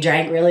so we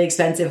drank really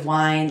expensive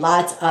wine,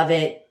 lots of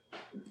it,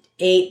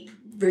 ate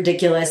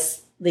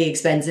ridiculously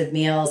expensive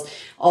meals,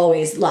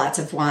 always lots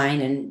of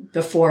wine and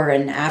before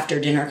and after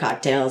dinner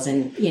cocktails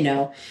and,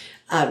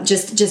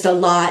 just a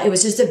lot. It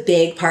was just a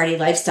big party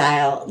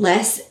lifestyle,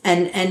 less.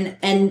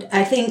 And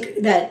I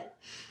think that,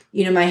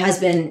 my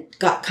husband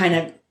got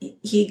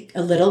he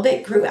a little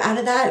bit grew out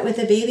of that with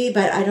a baby,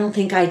 but I don't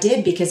think I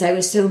did because I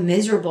was so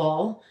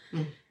miserable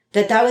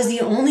that was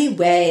the only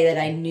way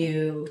that I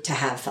knew to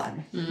have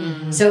fun.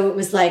 So it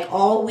was like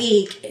all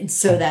week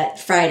so that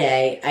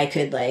Friday I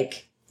could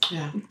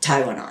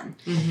tie one on.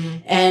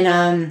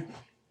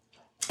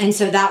 And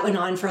so that went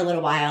on for a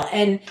little while.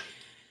 And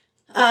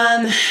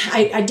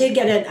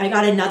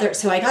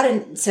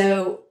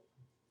so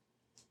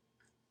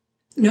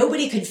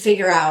nobody could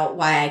figure out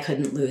why I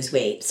couldn't lose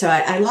weight. So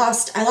I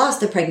lost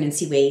the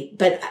pregnancy weight,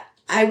 but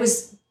I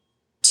was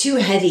too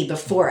heavy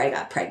before I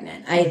got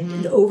pregnant.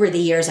 Over the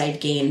years I'd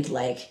gained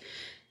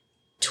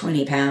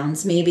 20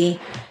 pounds maybe.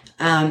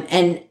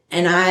 And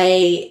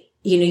I,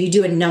 you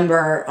do a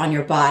number on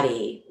your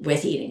body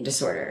with eating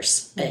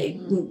disorders.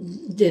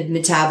 The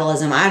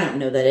metabolism, I don't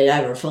know that it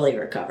ever fully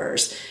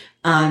recovers.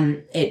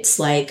 It's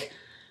like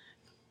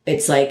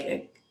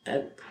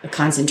a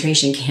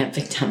concentration camp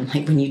victim,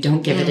 when you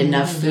don't give it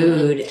enough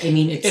food. I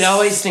mean, it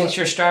always thinks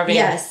you're starving.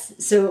 Yes.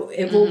 So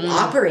it will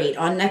operate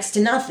on next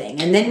to nothing.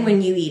 And then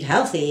when you eat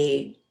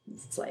healthy,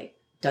 it's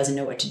doesn't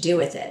know what to do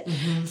with it.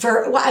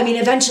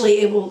 Eventually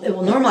it will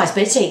normalize,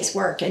 but it takes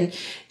work. And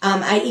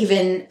I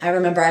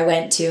remember I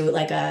went to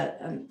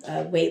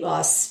a weight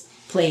loss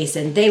place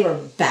and they were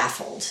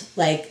baffled.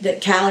 The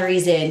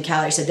calories in,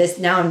 calories. So this,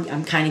 now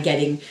I'm kind of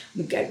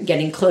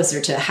getting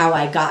closer to how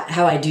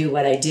I do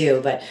what I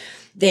do, but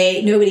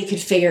nobody could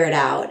figure it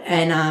out.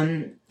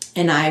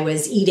 And I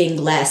was eating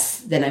less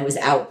than I was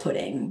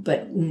outputting,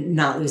 but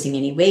not losing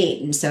any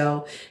weight. And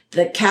so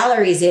the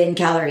calories in,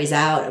 calories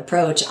out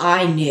approach,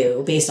 I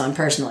knew based on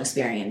personal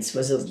experience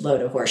was a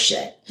load of horse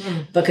shit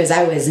because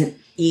I was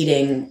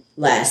eating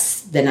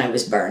less than I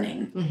was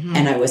burning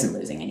and I wasn't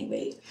losing any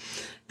weight.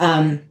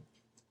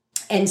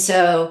 And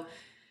so,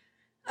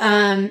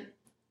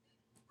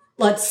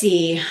 let's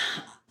see.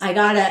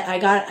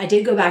 I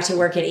did go back to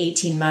work at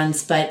 18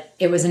 months, but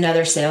it was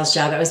another sales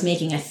job. I was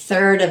making a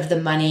third of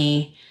the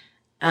money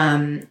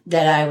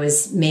that I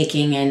was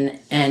making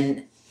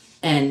and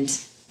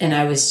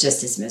I was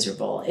just as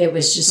miserable. It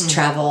was just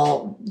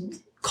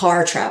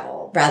car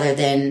travel rather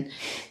than,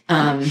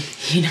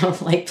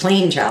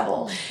 plane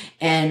travel.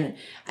 And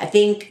I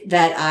think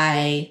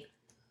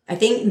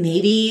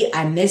maybe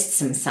I missed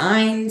some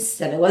signs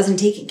that I wasn't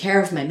taking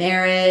care of my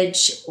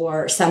marriage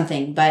or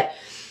something, but,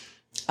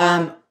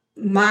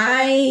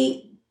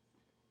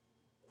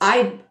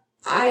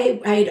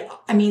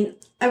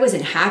 I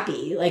wasn't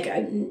happy.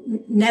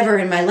 Never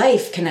in my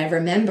life can I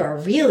remember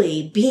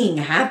really being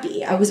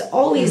happy. I was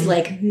always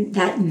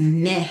that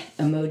meh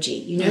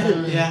emoji,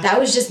 that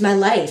was just my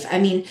life.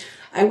 I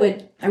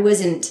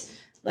wasn't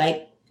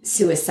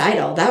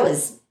suicidal.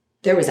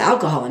 There was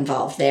alcohol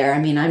involved there.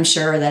 I'm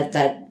sure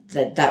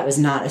that was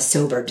not a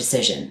sober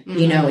decision,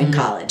 in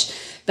college,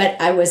 but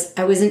I was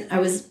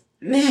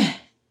meh.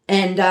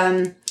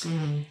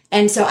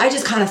 And so I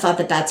just kind of thought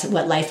that that's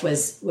what life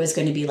was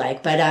going to be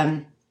like.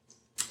 But,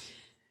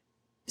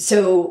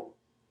 so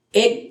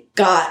it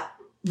got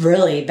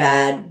really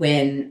bad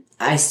when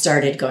I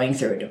started going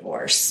through a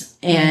divorce.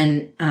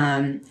 And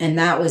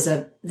that was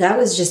I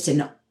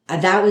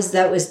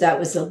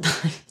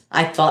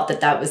thought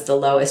that was the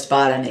lowest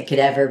bottom it could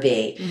ever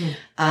be.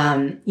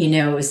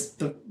 It was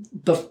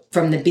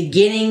from the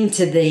beginning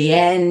to the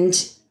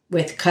end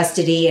with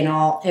custody and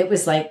all, it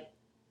was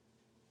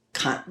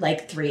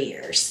 3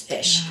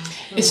 years-ish.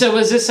 So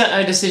was this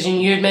a decision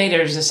you had made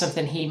or is this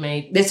something he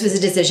made? This was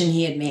a decision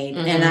he had made.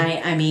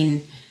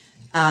 And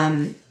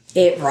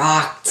it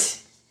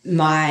rocked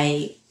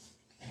my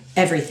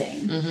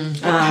everything.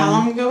 How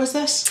long ago was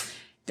this?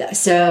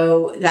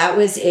 So that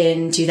was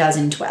in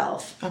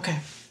 2012. Okay.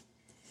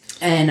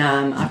 And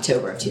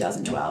October of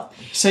 2012.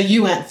 So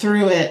you went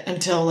through it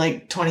until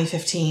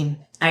 2015.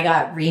 I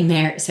got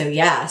remarried. So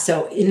yeah.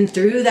 So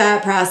through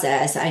that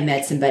process, I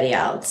met somebody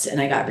else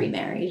and I got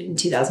remarried in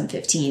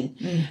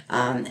 2015.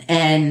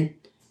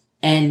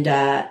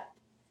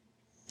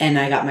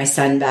 I got my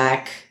son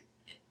back,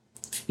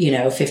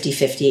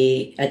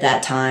 50-50 at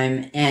that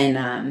time.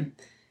 And,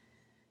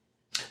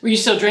 were you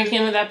still drinking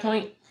at that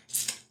point?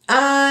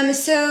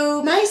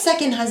 So my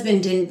second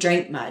husband didn't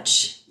drink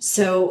much.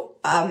 So,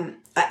 and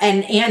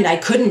I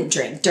couldn't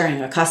drink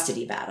during a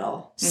custody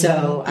battle.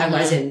 So I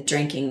wasn't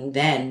drinking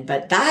then,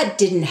 but that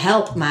didn't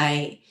help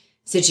my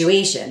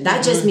situation.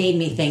 That just made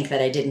me think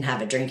that I didn't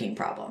have a drinking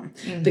problem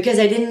because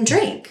I didn't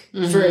drink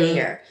for a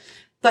year,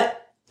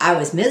 but I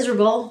was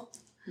miserable.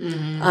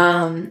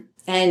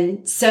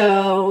 And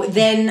so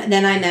then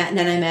I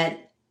met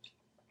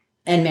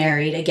and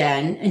married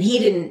again, and he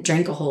didn't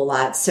drink a whole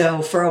lot.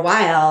 So for a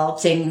while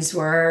things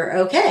were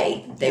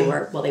okay. They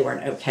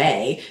weren't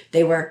okay.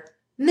 They were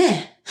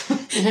meh.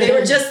 They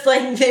were just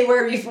like they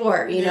were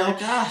before,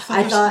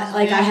 I thought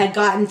I had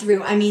gotten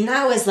through. I mean,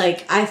 that was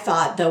I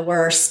thought the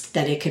worst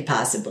that it could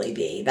possibly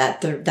be.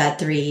 That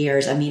 3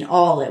 years. I mean,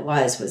 all it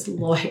was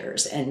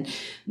lawyers and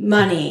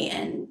money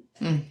and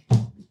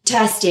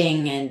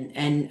testing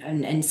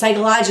and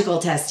psychological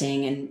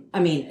testing. And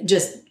I mean,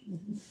 just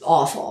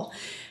awful.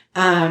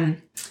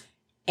 And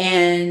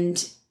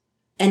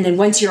then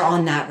once you're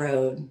on that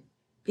road,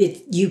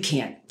 you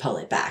can't pull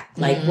it back.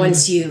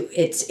 Once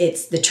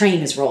it's the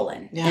train is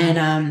rolling.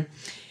 Yeah.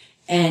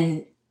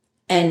 And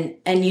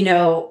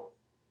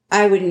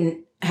I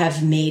wouldn't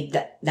have made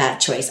that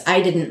choice.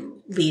 I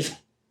didn't leave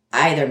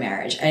either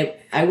marriage.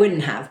 I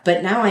wouldn't have,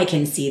 but now I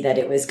can see that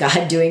it was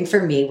God doing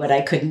for me what I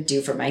couldn't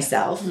do for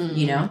myself.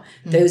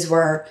 Those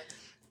were,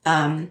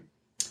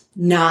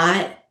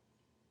 not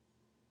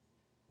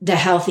the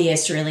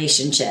healthiest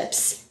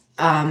relationships.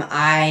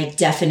 I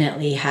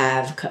definitely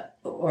have,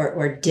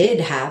 or did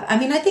have. I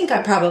mean, I think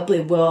I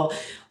probably will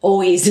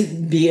always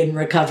be in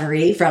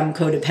recovery from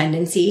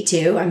codependency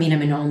too. I mean,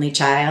 I'm an only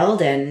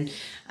child and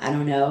I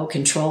don't know,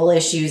 control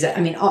issues. I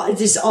mean,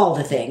 just all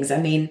the things.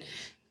 I mean,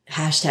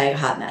 hashtag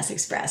hot mess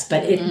express,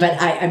 but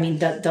I mean,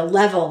 the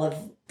level of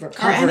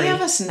recovery. Are any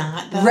of us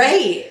not though?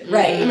 Right.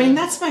 I mean,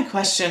 that's my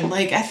question.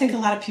 I think a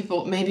lot of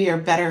people maybe are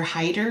better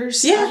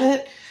hiders of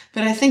it.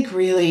 But I think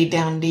really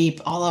down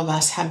deep, all of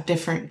us have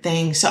different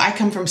things. So I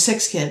come from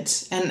 6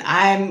 kids and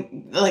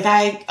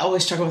I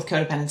always struggle with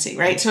codependency,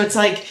 right? So it's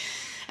I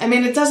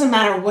mean, it doesn't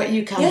matter what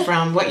you come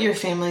from, what your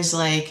family's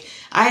like.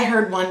 I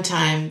heard one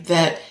time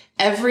that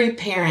every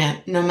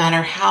parent, no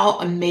matter how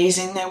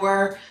amazing they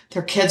were,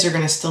 their kids are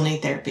going to still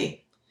need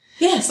therapy.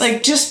 Yes.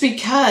 Just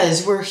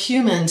because we're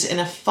humans in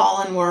a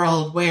fallen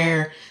world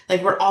where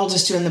we're all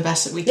just doing the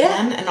best that we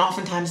can. And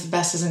oftentimes the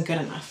best isn't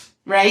good enough.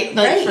 Right?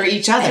 For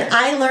each other. And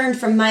I learned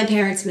from my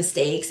parents'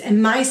 mistakes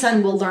and my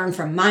son will learn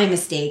from my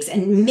mistakes.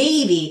 And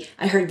maybe,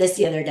 I heard this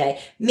the other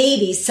day,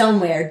 maybe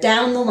somewhere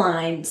down the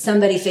line,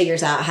 somebody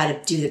figures out how to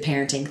do the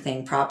parenting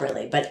thing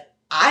properly. But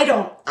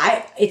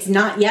it's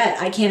not yet.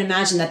 I can't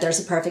imagine that there's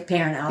a perfect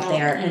parent out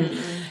there.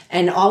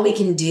 And all we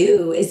can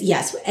do is,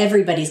 yes,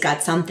 everybody's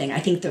got something. I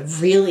think the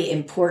really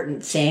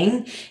important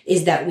thing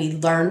is that we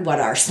learn what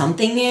our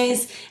something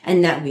is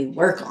and that we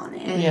work on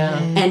it. Yeah.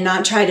 And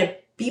not try to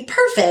be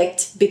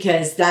perfect,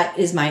 because that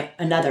is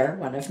another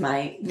one of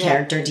my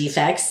character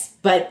defects,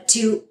 but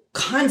to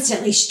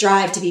constantly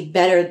strive to be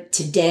better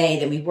today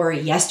than we were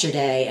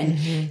yesterday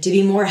and to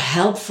be more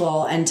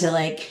helpful and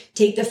to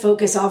take the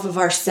focus off of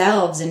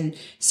ourselves and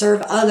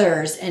serve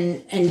others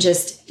and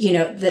just,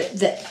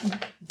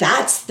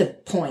 that's the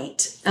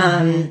point.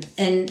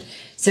 And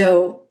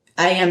so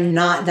I am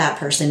not that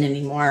person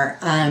anymore.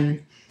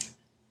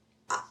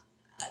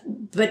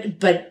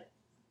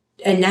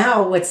 And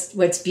now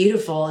what's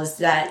beautiful is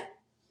that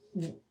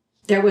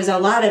there was a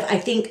lot of, I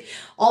think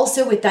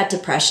also with that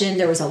depression,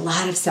 there was a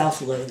lot of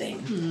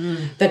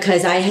self-loathing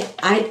because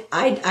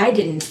I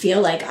didn't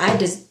feel like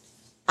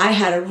I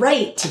had a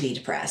right to be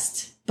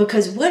depressed,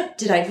 because what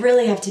did I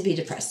really have to be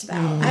depressed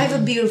about? I have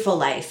a beautiful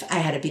life. I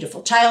had a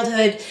beautiful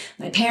childhood.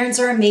 My parents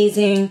are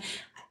amazing.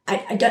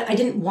 I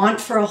didn't want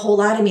for a whole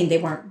lot. I mean, they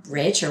weren't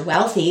rich or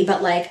wealthy,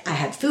 but I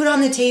had food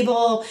on the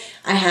table.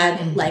 I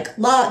had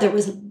love. There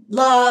was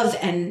love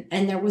and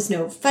there was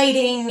no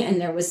fighting and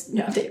there was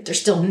they're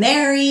still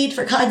married,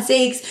 for God's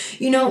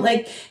sakes, not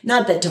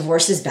that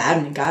divorce is bad.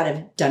 I mean, God,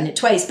 I've done it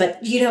twice, but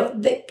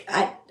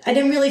I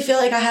didn't really feel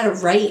like I had a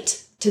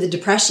right to the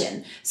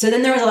depression. So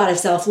then there was a lot of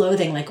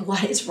self-loathing.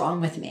 What is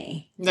wrong with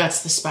me?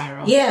 That's the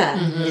spiral. Yeah.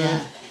 Mm-hmm.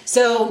 Yeah.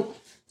 So,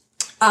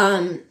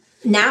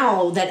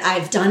 now that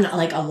I've done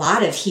a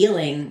lot of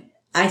healing,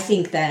 I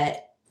think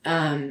that,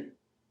 I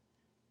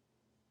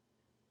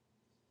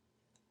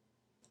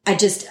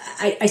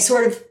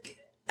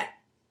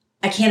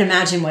can't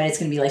imagine what it's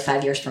going to be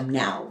 5 years from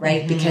now,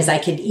 right? Mm-hmm. Because I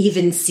could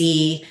even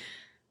see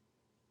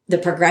the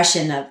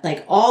progression of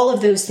all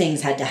of those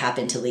things had to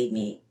happen to lead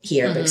me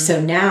here. Mm-hmm. So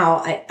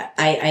now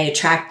I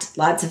attract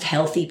lots of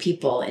healthy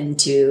people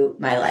into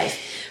my life,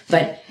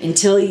 but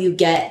until you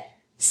get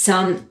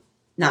some,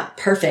 not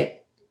perfect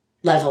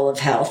level of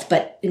health,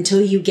 but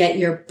until you get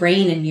your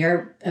brain and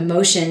your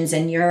emotions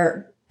and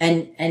your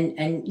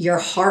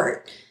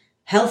heart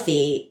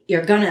healthy,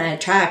 you're going to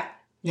attract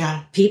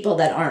people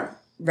that aren't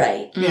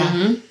right.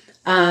 Yeah.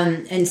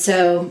 And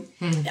so,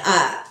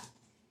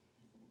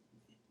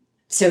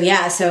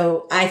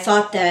 so I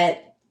thought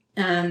that,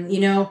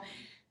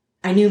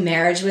 I knew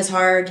marriage was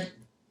hard,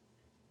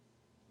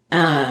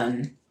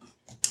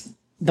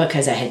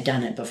 because I had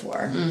done it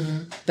before,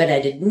 but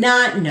I did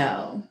not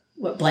know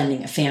what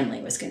blending a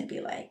family was going to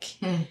be like.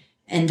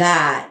 And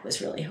that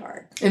was really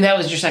hard. And that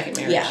was your second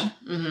marriage. Yeah.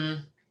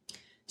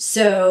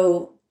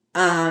 So,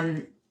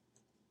 again,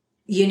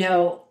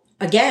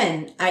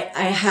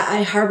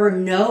 I harbor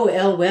no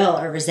ill will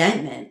or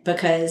resentment,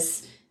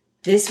 because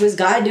this was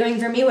God doing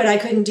for me what I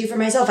couldn't do for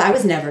myself. I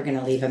was never going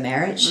to leave a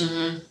marriage.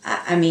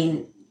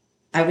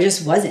 I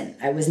just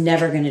wasn't. I was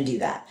never going to do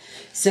that.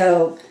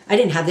 So I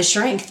didn't have the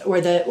strength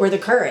or the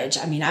courage.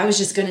 I was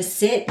just going to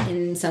sit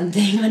in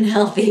something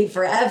unhealthy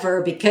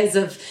forever because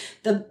of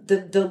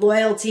the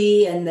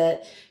loyalty and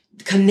the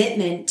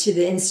commitment to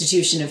the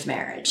institution of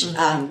marriage.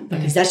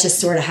 Because that's just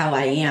sort of how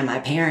I am. My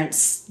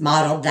parents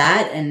modeled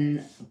that,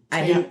 and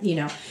I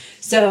didn't,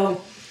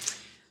 so,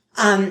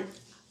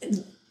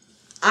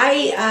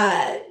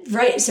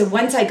 so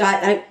once I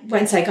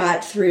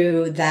got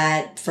through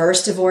that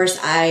first divorce,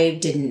 I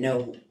didn't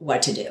know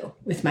what to do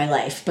with my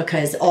life,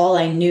 because all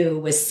I knew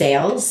was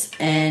sales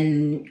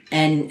and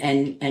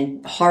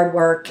hard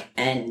work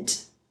and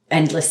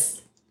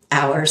endless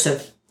hours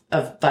of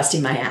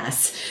busting my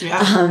ass.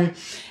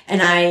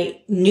 And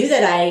I knew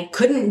that I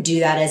couldn't do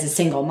that as a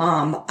single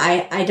mom.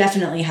 I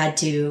definitely had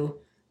to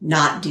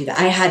not do that.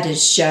 I had to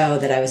show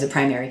that I was a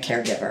primary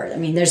caregiver.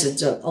 There's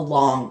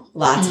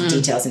lots of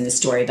details in this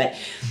story, but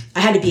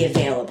I had to be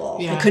available.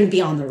 I couldn't be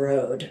on the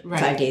road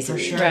 5 days a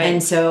week. Sure.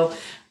 And so,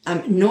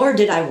 nor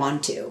did I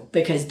want to,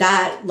 because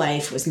that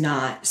life was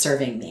not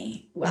serving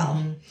me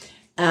well.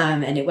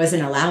 And it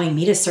wasn't allowing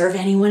me to serve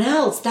anyone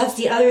else. That's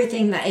the other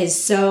thing that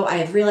is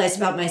I've realized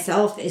about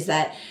myself, is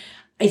that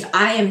if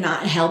I am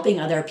not helping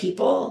other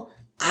people,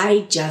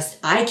 I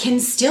can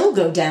still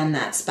go down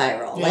that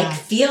spiral,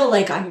 feel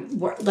like I'm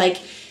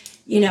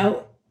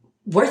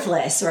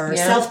worthless or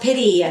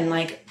self-pity.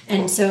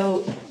 And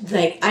so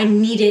I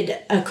needed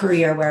a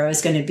career where I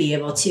was going to be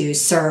able to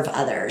serve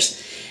others.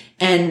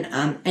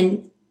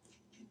 And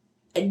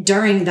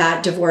during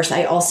that divorce,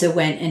 I also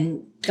went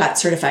and got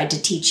certified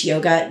to teach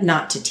yoga,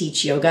 not to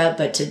teach yoga,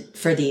 but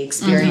for the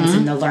experience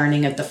and the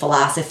learning of the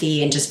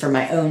philosophy, and just for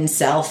my own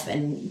self,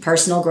 and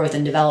personal growth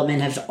and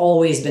development have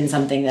always been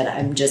something that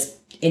I'm just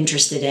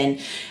interested in.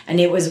 And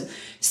it was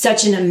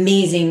such an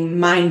amazing,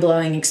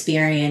 mind-blowing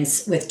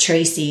experience with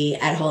Tracy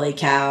at Holy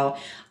Cow.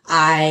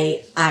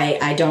 I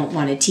don't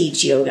want to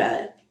teach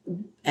yoga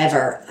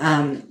ever.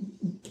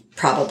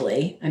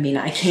 Probably.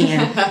 I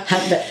can't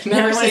have the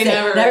never say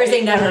never. Never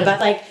say never.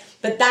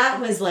 But that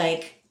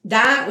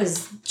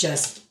was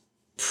just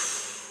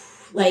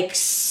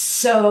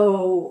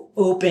so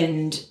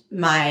opened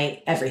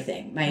my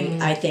everything,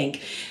 I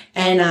think.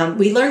 And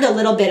we learned a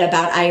little bit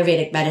about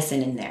Ayurvedic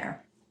medicine in there.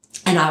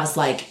 And I was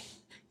like,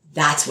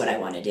 that's what I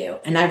want to do.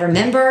 And I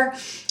remember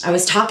I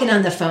was talking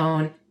on the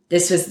phone.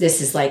 This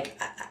is like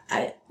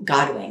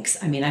God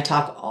winks. I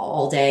talk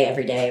all day,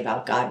 every day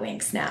about God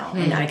winks now.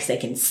 And because I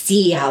can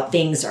see how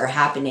things are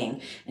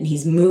happening, and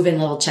he's moving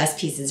little chess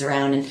pieces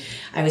around. And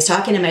I was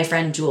talking to my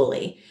friend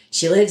Julie.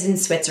 She lives in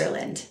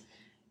Switzerland.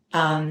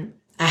 I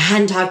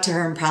hadn't talked to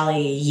her in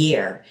probably a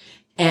year.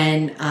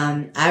 And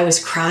I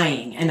was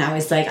crying, and I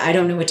was like, I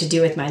don't know what to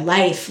do with my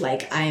life.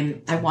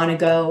 I want to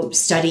go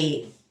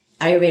study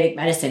Ayurvedic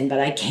medicine, but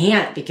I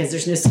can't, because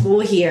there's no school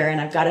here, and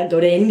I've got to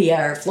go to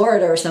India or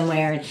Florida or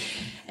somewhere.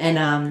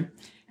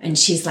 And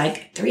she's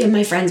like, 3 of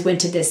my friends went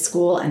to this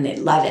school and they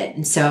love it.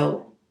 And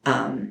so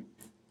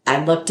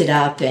I looked it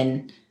up,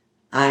 and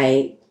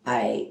it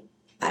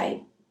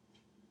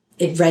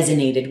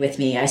resonated with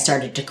me. I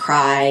started to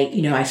cry.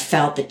 I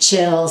felt the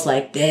chills,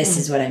 like, this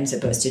is what I'm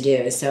supposed to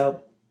do.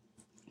 So,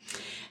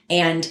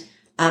 and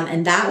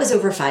that was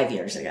over 5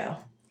 years ago.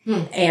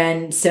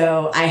 And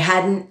so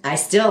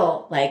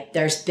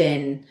there's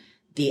been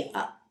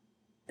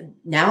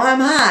now I'm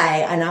high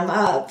and I'm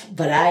up,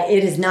 but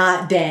it has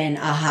not been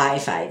a high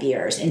 5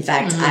 years. In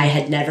fact, I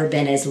had never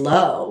been as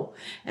low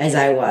as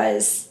I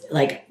was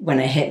when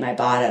I hit my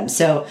bottom.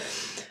 So,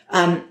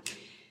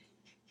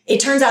 it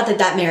turns out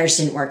that marriage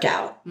didn't work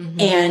out,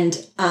 and,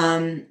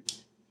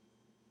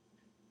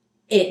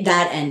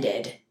 that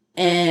ended,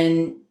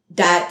 and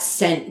that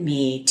sent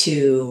me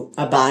to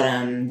a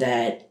bottom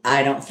that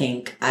I don't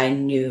think I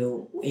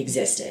knew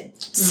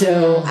existed.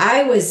 So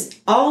I was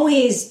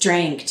always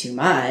drank too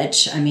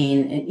much. On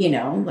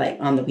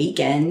the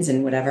weekends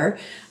and whatever,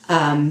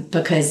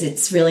 because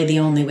it's really the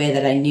only way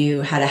that I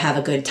knew how to have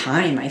a good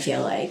time, I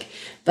feel like.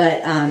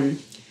 But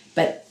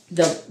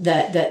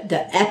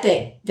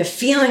the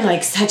feeling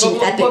like such an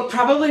epic. What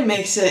probably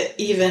makes it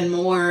even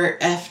more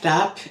effed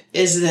up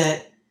is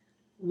that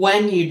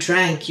when you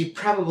drank, you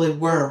probably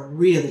were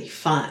really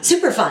fun.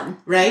 Super fun.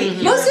 Right?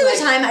 Most of the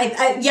time,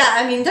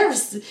 there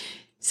was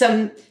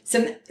some,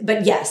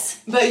 but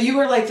yes. But you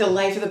were like the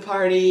life of the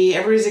party.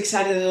 Everybody's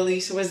excited that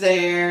ALISA was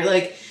there.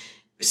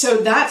 So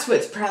that's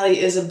what probably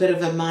is a bit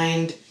of a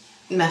mind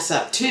mess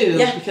up too.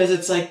 Yeah. Because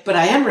it's like, but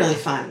I am really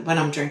fun when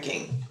I'm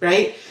drinking,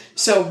 right?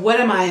 So what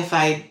am I if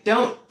I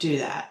don't do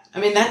that? I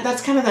mean,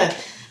 that's kind of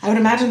I would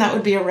imagine that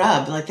would be a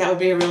rub. Like that would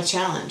be a real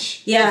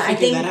challenge. Yeah, I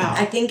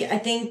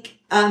think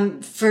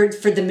for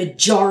the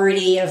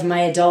majority of my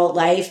adult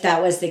life,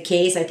 that was the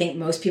case. I think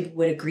most people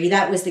would agree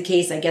that was the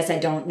case. I guess I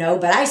don't know,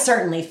 but I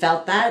certainly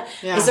felt that.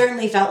 Yeah. I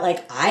certainly felt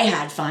like I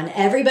had fun.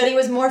 Everybody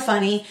was more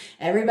funny.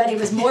 Everybody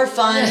was more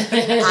fun.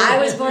 I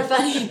was more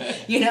funny,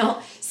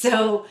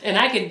 So, and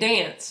I could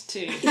dance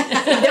too.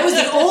 That was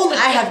the only.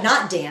 I have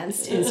not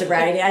danced in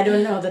sobriety. I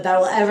don't know that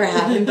will ever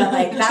happen, but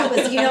like that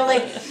was,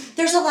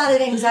 there's a lot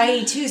of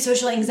anxiety too,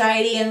 social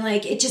anxiety, and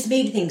like it just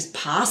made things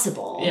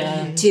possible.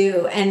 Yeah.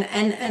 Too,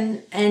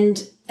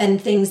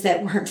 and things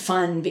that weren't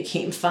fun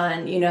became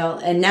fun,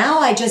 And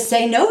now I just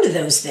say no to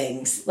those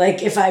things.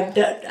 Like if I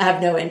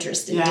have no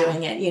interest in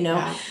doing it,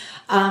 Yeah.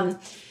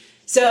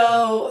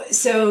 So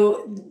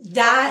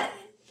that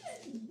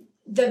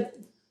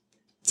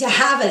to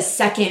have a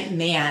second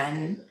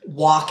man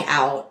walk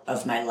out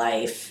of my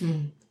life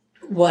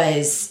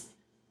was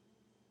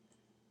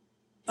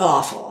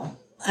awful.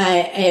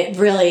 It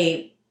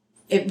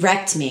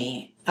wrecked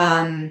me.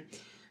 And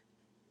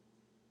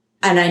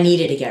I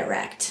needed to get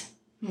wrecked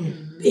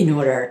in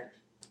order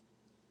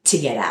to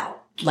get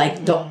out.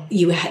 Like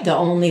the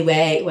only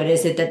way, what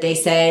is it that they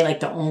say? Like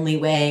the only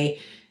way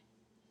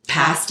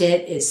past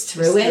it is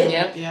through it.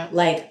 Yep.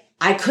 Like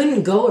I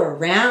couldn't go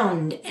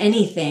around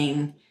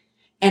anything.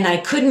 And I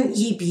couldn't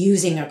keep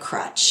using a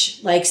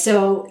crutch. Like,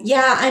 so,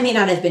 yeah, I may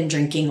not have been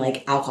drinking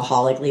like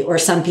alcoholically, or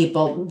some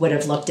people would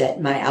have looked at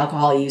my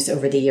alcohol use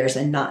over the years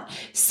and not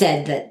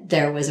said that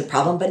there was a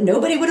problem, but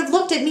nobody would have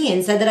looked at me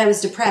and said that I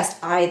was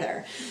depressed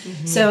either.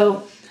 Mm-hmm.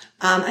 So,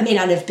 I may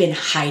not have been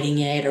hiding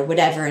it or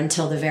whatever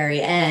until the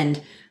very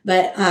end,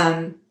 but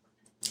I've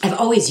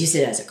always used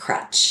it as a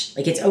crutch.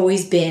 Like, it's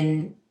always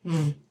been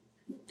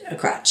a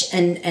crutch.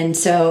 And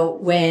so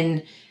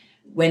when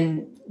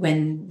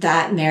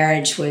that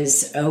marriage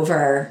was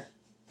over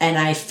and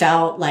I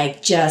felt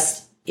like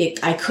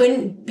I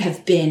couldn't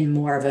have been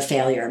more of a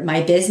failure.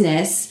 My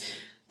business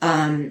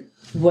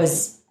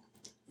was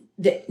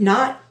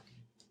not,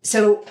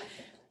 so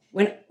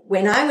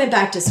when I went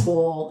back to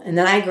school and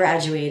then I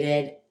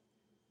graduated,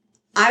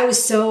 I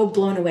was so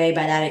blown away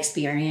by that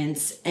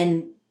experience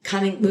and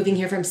moving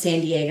here from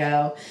San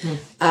Diego,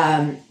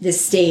 the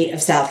state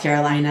of South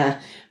Carolina,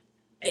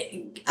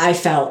 I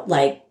felt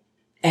like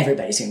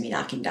everybody's going to be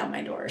knocking down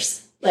my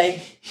doors.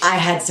 Like I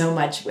had so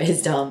much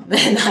wisdom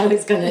and I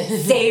was going to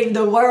save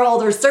the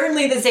world, or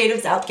certainly the state of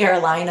South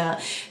Carolina.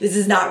 This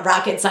is not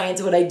rocket science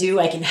what I do.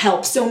 I can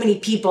help so many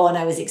people, and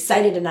I was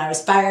excited and I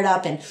was fired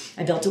up, and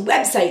I built a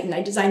website and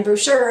I designed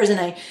brochures and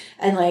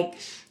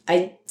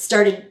I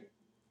started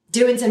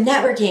doing some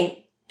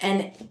networking,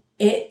 and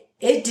it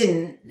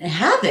didn't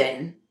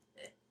happen.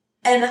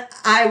 And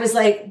I was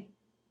like,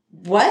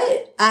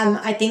 what?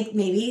 I think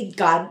maybe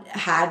God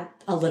had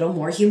a little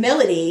more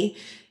humility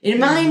in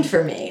mind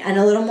for me and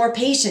a little more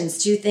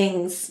patience to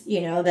things,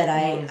 that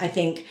I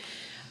think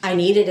I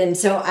needed. And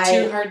so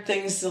two hard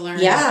things to learn.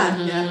 Yeah.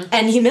 Mm-hmm.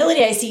 And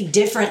humility I see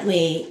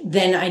differently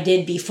than I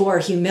did before.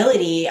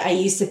 Humility, I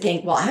used to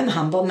think, well, I'm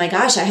humble. My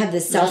gosh, I have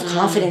this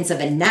self-confidence of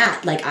a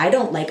gnat. Like I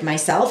don't like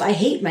myself. I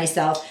hate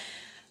myself.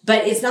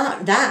 But it's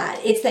not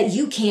that. It's that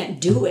you can't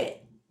do it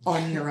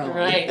on your own.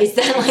 Right. It's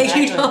that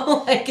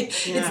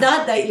it's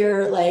not that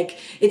you're like,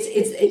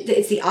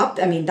 it's the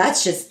I mean,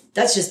 that's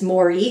just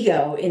more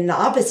ego in the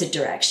opposite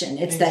direction.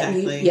 It's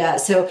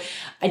that so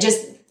I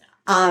just,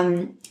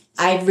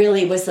 I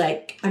really was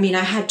like, I mean,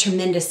 I had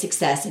tremendous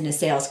success in a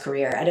sales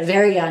career at a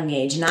very young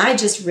age. And I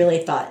just really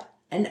thought,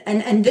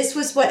 and this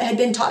was what had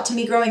been taught to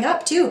me growing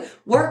up too.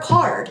 Work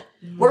hard,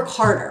 work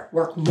harder,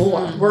 work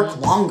more, work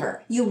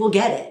longer. You will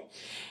get it.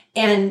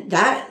 And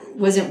that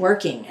wasn't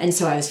working. And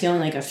so I was feeling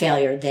like a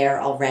failure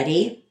there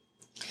already.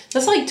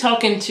 That's like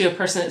talking to a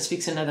person that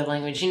speaks another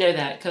language. You know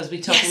that because we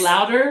talk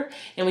louder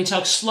and we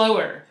talk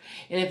slower.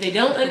 And if they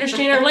don't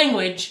understand our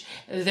language,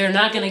 they're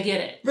not going to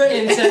get it. Right.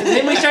 And so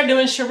then we start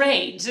doing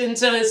charades. And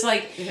so it's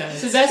like,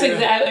 so that's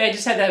exactly, I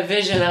just had that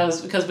vision.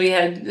 Because we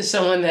had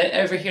someone that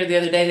over here the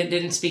other day that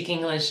didn't speak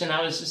English. And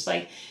I was just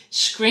like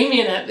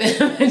screaming at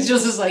them. It's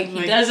just like,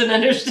 he doesn't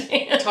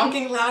understand.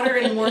 Talking louder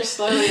and more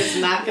slowly is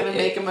not going to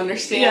make him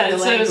understand the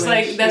language. So it's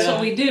like, that's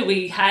what we do.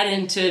 We hide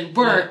into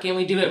work and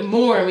we do it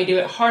more and we do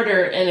it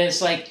harder. And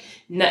it's like,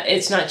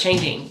 it's not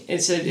changing.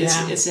 It's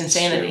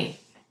insanity.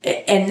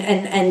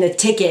 And the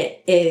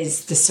ticket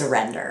is the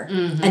surrender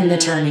and the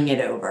turning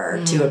it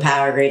over to a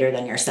power greater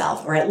than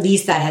yourself, or at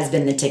least that has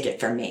been the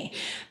ticket for me,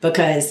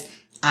 because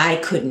I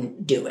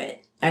couldn't do it.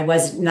 I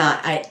was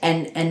not,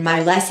 and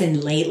my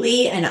lesson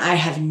lately, and I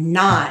have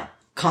not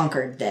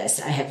conquered this.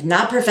 I have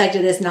not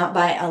perfected this, not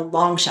by a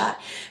long shot,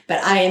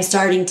 but I am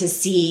starting to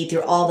see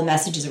through all the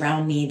messages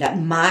around me that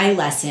my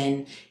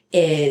lesson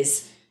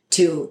is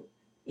to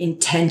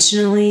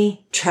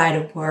intentionally try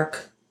to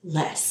work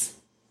less.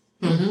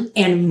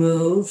 And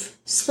move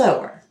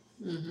slower,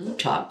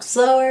 talk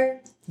slower,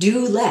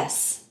 do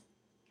less.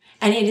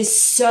 And it is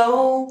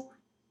so,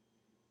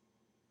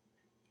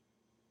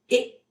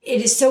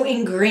 it is so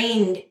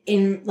ingrained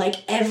in like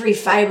every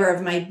fiber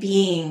of my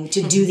being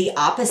to do the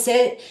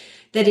opposite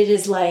that it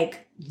is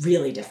like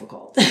really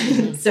difficult.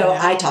 So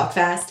I talk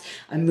fast,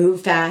 I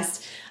move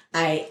fast.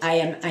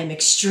 I'm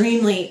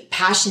extremely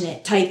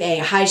passionate, type A,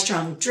 high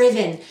strung,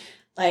 driven,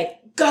 like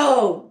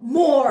go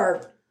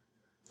more,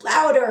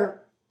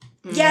 louder.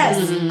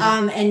 Yes.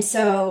 And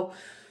so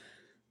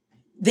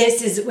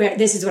this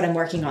is what I'm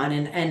working on.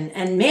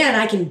 And man,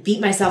 I can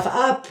beat myself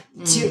up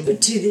to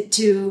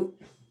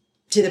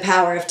the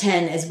power of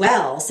 10 as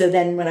well. So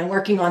then when I'm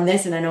working on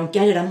this and I don't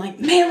get it, I'm like,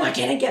 man, why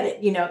can't I get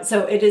it? You know,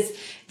 so it is,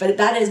 but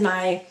that's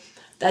my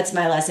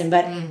lesson,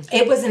 but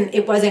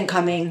it wasn't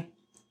coming.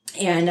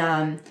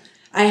 And,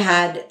 I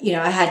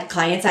had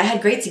clients, I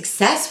had great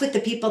success with the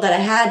people that I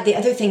had. The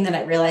other thing that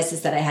I realized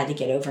is that I had to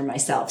get over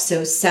myself.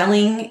 So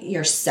selling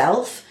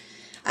yourself,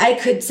 I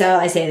could sell,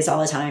 I say this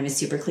all the time, it's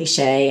super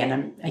cliche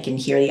and I can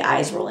hear the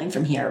eyes rolling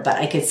from here, but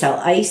I could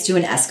sell ice to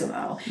an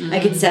Eskimo. I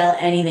could sell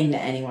anything to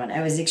anyone.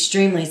 I was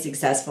extremely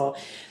successful,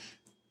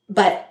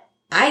 but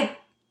I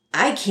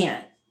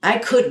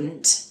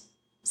couldn't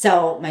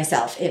sell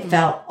myself. It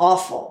felt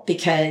awful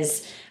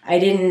because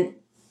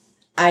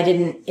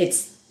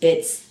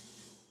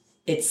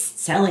it's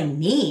selling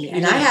me.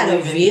 And I had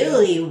a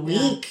really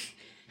weak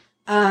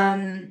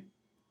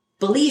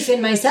belief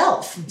in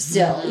myself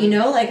still, you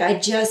know, like I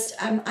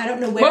don't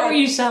know where. What were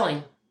you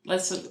selling?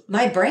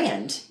 My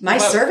brand,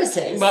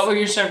 services. What were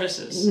your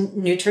services?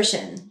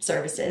 Nutrition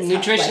services.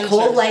 Nutrition. Like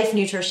whole life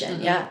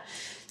nutrition. Yeah.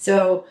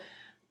 So,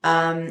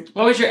 what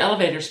was your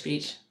elevator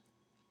speech?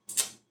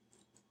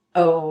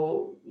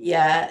 Oh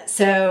yeah.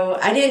 So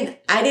I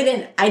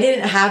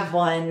didn't have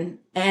one.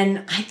 And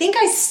I think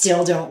I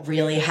still don't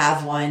really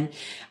have one.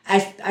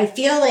 I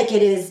feel like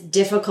it is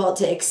difficult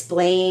to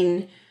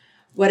explain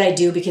what I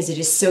do because it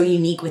is so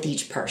unique with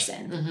each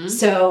person.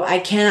 So I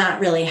cannot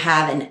really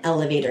have an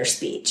elevator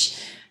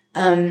speech.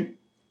 If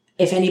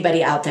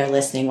anybody out there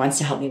listening wants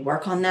to help me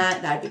work on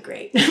that, that'd be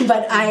great.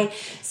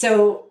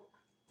 So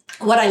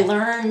what I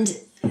learned,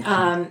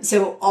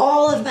 so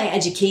all of my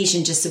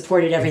education just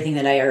supported everything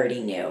that I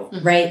already knew,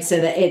 right?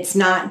 So that it's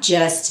not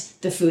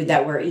just the food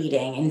that we're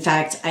eating. In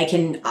fact, I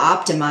can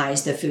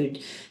optimize the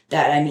food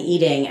that I'm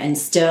eating and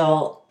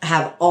still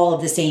have all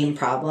of the same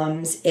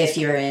problems if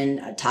you're in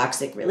a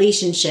toxic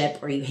relationship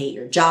or you hate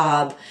your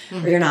job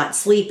or you're not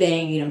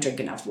sleeping, you don't drink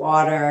enough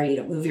water, you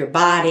don't move your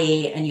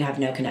body, and you have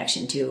no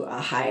connection to a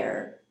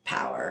higher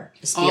power.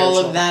 All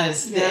of that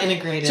is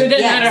integrated. So it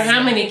doesn't matter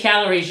how many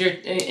calories you're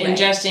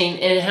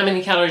ingesting and how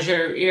many calories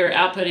you're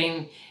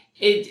outputting.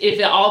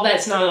 If all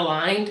that's not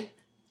aligned,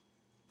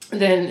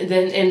 then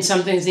and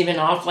something's even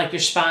off, like your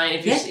spine.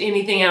 If there's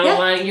anything out of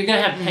line, you're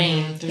going to have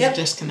pain. There's a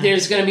disconnect.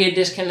 There's going to be a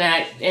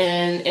disconnect,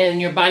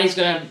 and your body's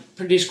going to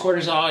produce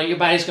cortisol. Your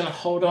body's going to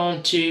hold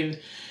on to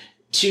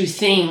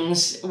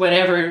things,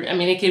 whatever. I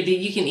mean, it could be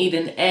you can eat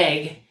an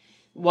egg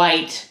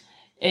white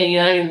and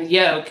you're not even the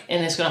yolk,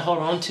 and it's going to hold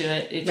on to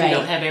it if you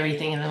don't have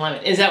everything in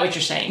alignment. Is that what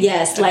you're saying?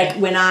 Yes. Okay. Like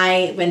when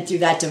I went through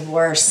that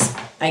divorce,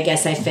 I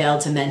guess I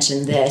failed to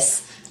mention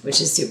this, which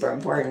is super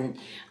important.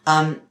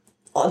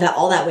 All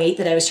that weight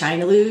that I was trying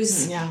to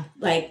lose,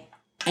 and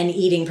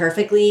eating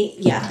perfectly.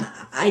 Yeah.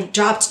 I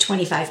dropped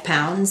 25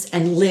 pounds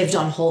and lived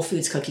on Whole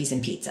Foods cookies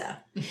and pizza.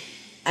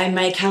 And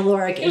my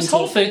caloric intake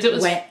Whole Foods. It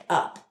went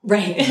up.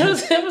 Right.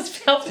 It was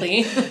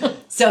healthy.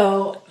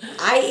 So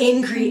I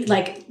increased,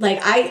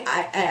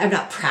 I'm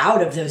not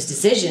proud of those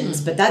decisions,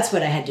 but that's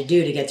what I had to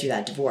do to get through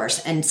that divorce.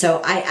 And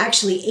so I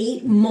actually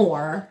ate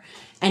more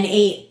and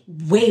ate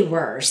way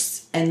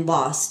worse and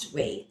lost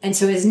weight. And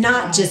so it's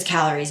not just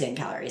calories in,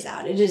 calories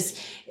out.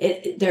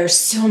 There are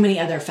so many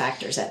other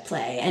factors at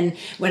play. And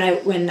when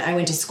I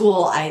went to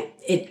school,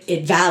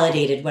 it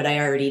validated what I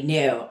already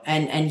knew.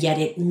 And yet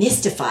it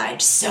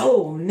mystified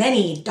so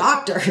many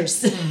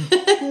doctors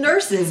and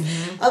nurses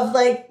of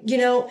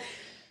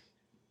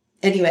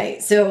anyway,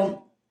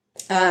 so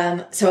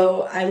I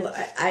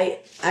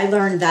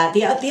learned that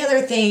the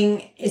other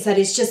thing is that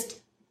it's just,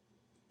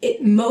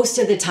 most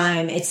of the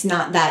time, it's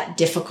not that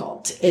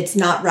difficult. It's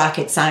not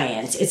rocket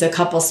science. It's a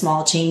couple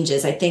small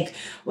changes. I think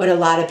what a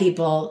lot of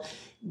people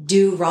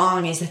do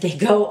wrong is that they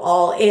go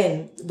all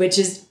in, which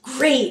is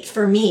great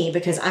for me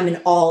because I'm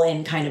an all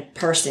in kind of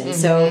person.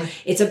 So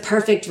it's a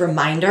perfect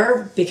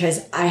reminder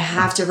because I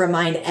have to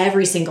remind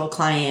every single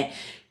client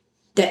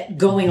that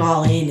going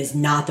all in is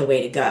not the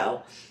way to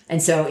go.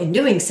 And so in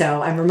doing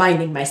so, I'm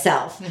reminding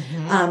myself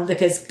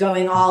because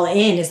going all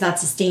in is not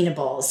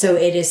sustainable. So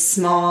it is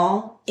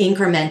small,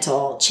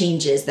 incremental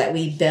changes that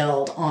we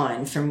build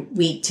on from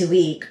week to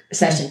week,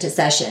 session to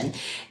session.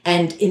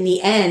 And in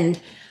the end,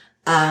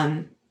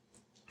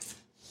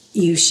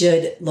 you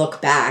should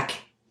look back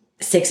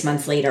 6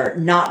 months later,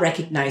 not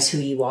recognize who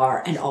you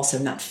are, and also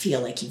not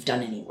feel like you've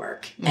done any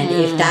work. And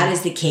if that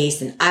is the case,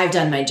 then I've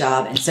done my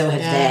job and so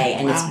have they.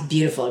 And it's a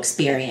beautiful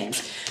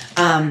experience.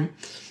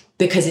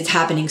 Because it's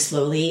happening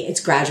slowly,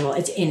 it's gradual,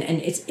 it's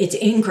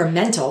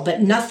incremental,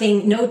 but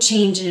no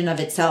change in and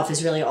of itself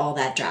is really all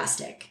that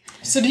drastic.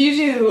 So do you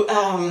do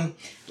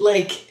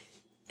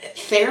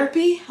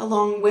therapy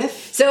along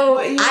with? So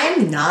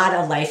I'm not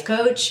a life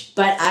coach,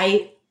 but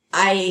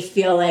I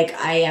feel like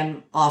I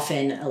am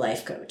often a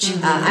life coach.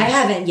 I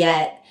haven't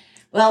yet.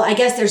 Well, I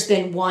guess there's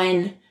been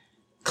one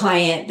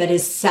client that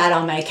has sat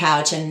on my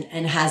couch and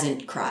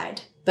hasn't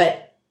cried,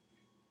 but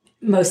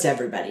most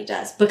everybody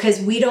does,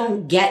 because we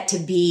don't get to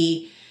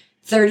be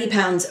 30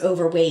 pounds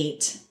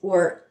overweight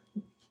or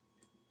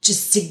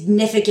just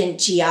significant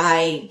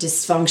GI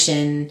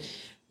dysfunction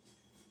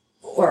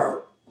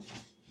or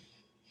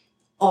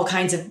all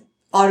kinds of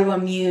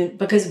autoimmune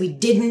because we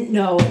didn't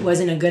know it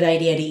wasn't a good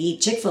idea to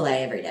eat Chick-fil-A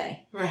every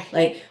day. Right.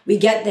 Like we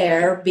get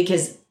there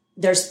because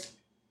there's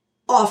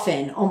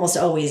often, almost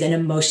always, an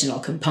emotional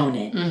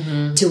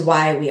component to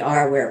why we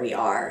are where we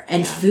are.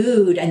 And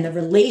food and the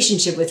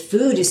relationship with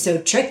food is so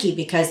tricky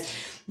because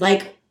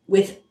like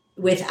with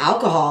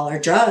alcohol or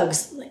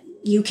drugs,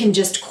 you can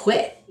just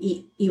quit.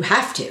 You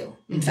have to,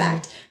 in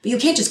fact, but you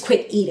can't just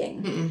quit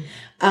eating.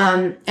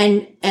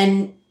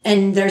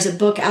 And there's a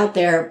book out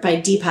there by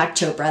Deepak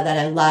Chopra that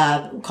I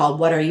love called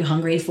What Are You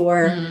Hungry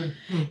For?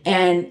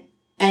 And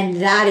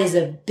that is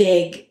a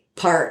big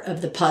part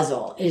of the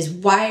puzzle is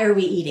why are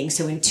we eating?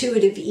 So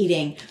intuitive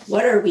eating,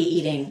 what are we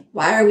eating?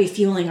 Why are we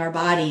fueling our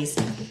bodies?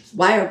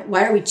 Why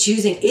are we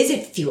choosing? Is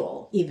it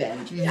fuel even?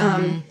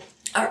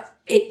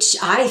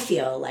 I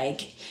feel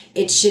like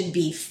it should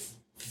be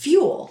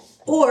fuel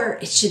or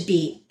it should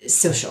be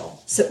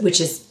social,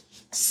 which is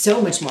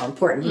so much more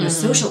important. You know,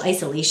 social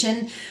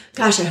isolation,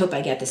 gosh, I hope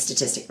I get the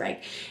statistic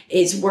right,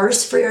 is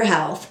worse for your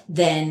health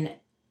than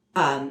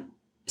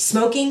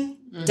smoking,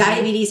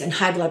 diabetes, and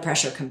high blood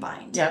pressure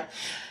combined.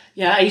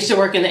 Yeah, I used to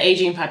work in the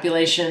aging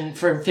population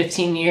for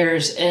 15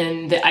 years,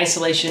 and the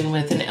isolation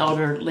with an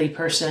elderly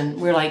person,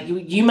 we're like,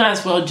 you might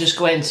as well just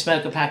go ahead and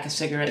smoke 2 packs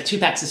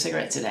of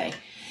cigarettes a day,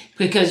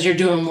 because you're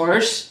doing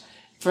worse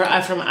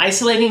from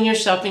isolating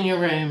yourself in your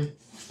room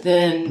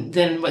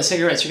than what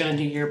cigarettes are going to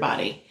do to your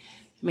body.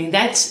 I mean,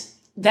 that's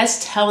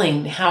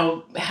telling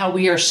how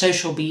we are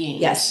social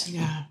beings. Yes.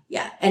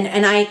 Yeah.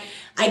 And I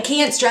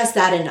can't stress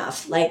that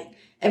enough. Like,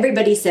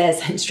 everybody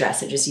says, and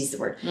stress, I just use the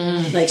word,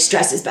 like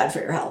stress is bad for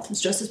your health.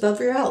 Stress is bad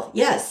for your health.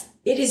 Yes,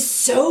 it is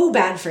so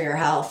bad for your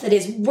health. It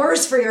is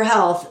worse for your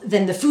health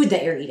than the food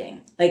that you're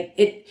eating. Like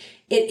it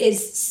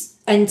is,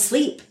 and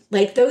sleep,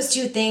 like those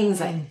two things.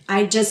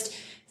 I just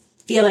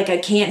feel like I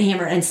can't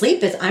hammer, and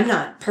sleep is, I'm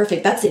not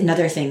perfect. That's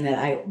another thing that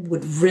I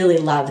would really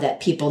love that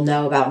people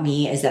know about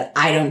me is that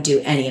I don't do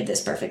any of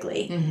this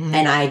perfectly.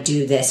 And I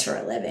do this for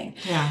a living.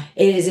 Yeah.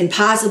 It is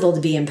impossible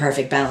to be in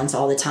perfect balance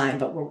all the time,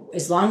 but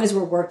as long as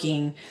we're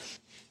working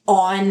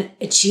on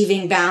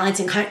achieving balance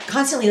and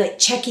constantly like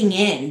checking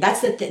in, that's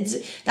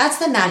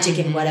the magic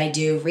in what I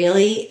do,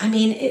 really. I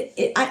mean,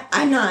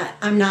 I'm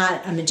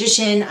not a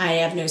magician. I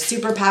have no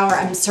superpower.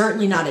 I'm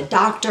certainly not a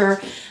doctor.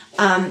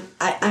 I'm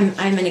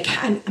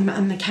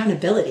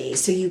accountability.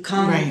 So you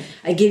come, right.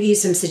 I give you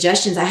some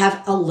suggestions. I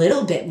have a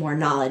little bit more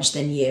knowledge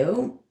than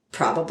you,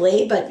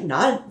 probably, but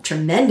not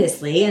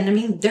tremendously. And I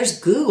mean, there's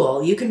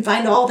Google. You can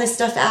find all this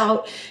stuff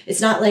out.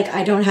 It's not like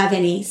I don't have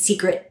any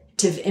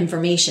secretive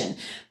information,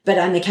 but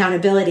I'm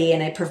accountability,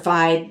 and I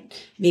provide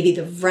maybe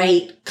the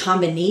right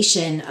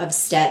combination of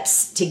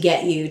steps to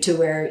get you to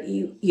where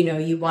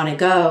you want to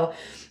go.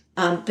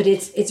 But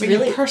it's but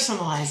really you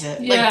personalize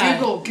it. Yeah. Like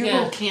Google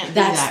can't do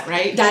that,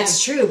 right?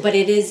 That's true. But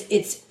it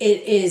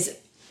is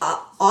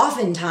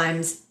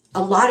oftentimes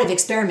a lot of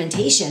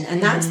experimentation,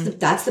 and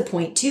that's the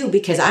point too,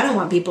 because I don't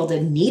want people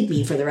to need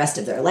me for the rest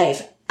of their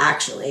life.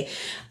 Actually,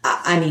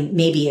 I mean,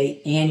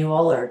 maybe an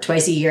annual or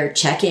twice a year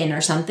check-in or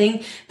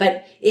something.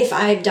 But if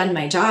I've done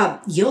my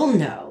job, you'll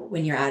know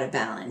when you're out of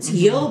balance.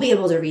 You'll be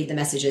able to read the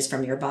messages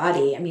from your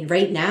body. I mean,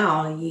 right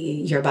now,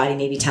 your body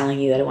may be telling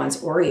you that it wants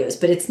Oreos,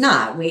 but it's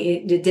not.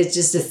 It's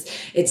just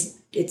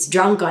it's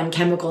drunk on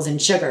chemicals and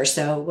sugar.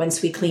 So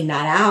once we clean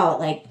that out,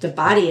 like the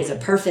body is a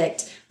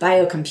perfect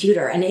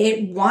biocomputer, and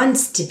it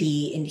wants to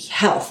be in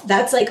health.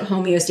 That's like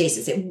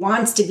homeostasis. It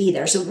wants to be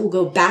there. So we'll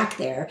go back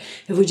there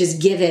if we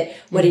just give it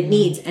what it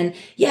needs. And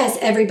yes,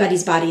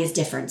 everybody's body is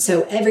different.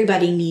 So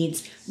everybody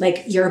needs,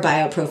 like, your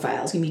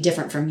bioprofile is going to be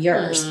different from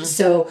yours.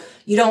 So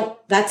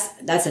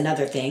that's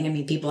another thing. I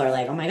mean, people are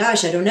like, oh my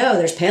gosh, I don't know.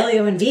 There's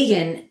paleo and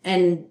vegan,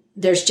 and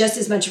there's just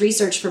as much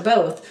research for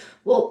both.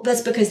 Well, that's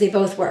because they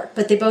both work,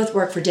 but they both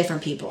work for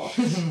different people.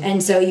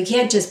 And so you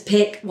can't just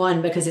pick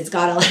one because it's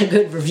got a lot of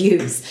good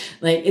reviews.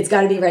 Like, it's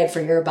got to be right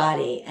for your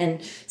body.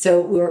 And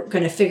so we're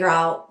going to figuring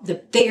out the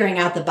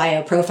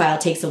bioprofile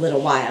takes a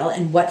little while,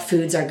 and what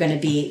foods are going to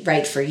be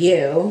right for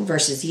you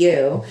versus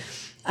you.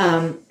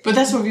 But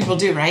that's what people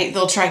do, right?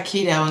 They'll try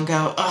keto and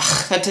go,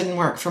 ugh, that didn't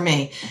work for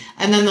me.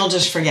 And then they'll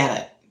just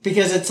forget it.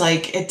 Because it's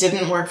like, it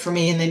didn't work for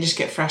me, and they just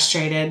get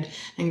frustrated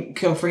and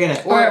go forget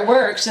it. Or it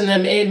works, and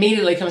then it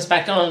immediately comes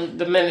back on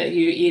the minute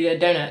you eat a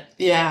donut.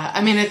 Yeah.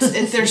 I mean,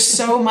 it's there's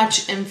so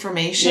much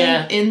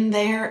information in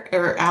there,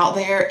 or out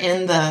there,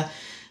 in the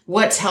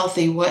what's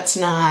healthy, what's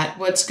not,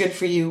 what's good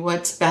for you,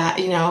 what's bad,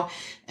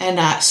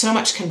 and so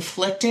much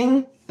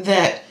conflicting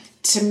that,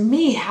 to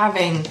me,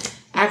 having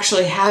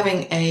actually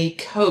having a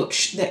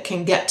coach that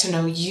can get to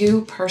know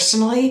you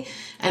personally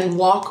and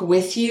walk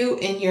with you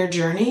in your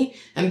journey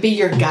and be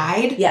your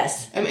guide.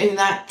 Yes. I mean,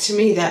 that to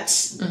me,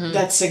 that's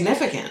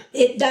significant.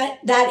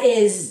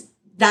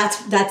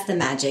 That's the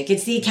magic.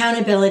 It's the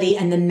accountability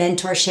and the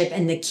mentorship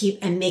and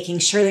and making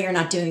sure that you're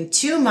not doing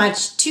too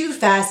much too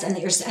fast, and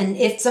and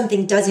if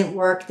something doesn't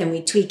work, then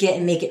we tweak it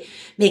and make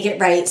it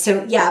right.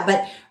 So yeah,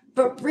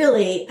 but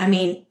really, I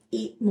mean,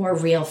 eat more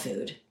real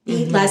food.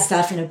 Eat less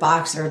stuff in a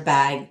box or a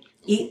bag.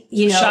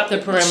 Shop the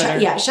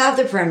perimeter. Shop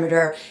the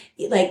perimeter.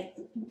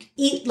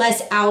 Eat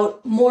less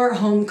out, more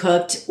home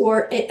cooked,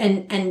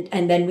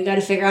 and then we got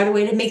to figure out a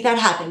way to make that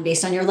happen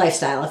based on your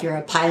lifestyle. If you're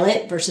a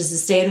pilot versus a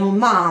stay-at-home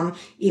mom,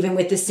 even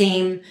with the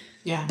same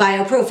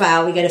bio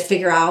profile, we got to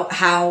figure out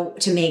how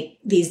to make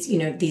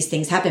these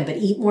things happen. But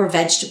eat more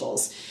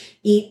vegetables,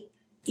 eat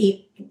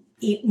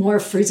more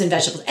fruits and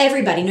vegetables.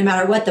 Everybody, no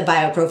matter what the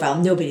bio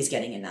profile, nobody's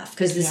getting enough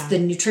because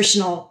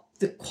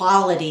the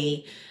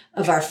quality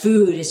of our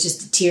food is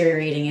just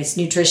deteriorating. It's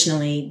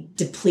nutritionally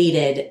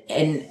depleted,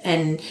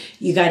 and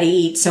you got to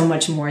eat so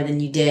much more than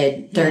you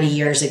did 30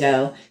 years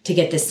ago to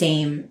get the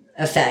same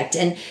effect.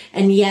 And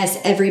yes,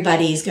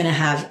 everybody's going to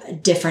have a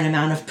different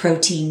amount of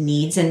protein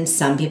needs, and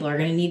some people are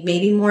going to need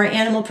maybe more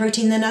animal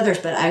protein than others,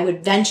 but I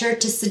would venture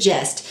to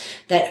suggest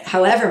that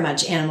however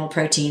much animal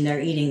protein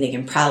they're eating, they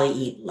can probably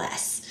eat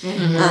less.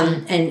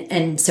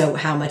 And so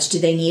how much do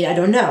they need? I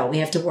don't know. We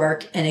have to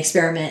work and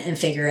experiment and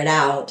figure it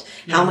out.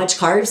 How much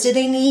carbs do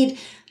they need?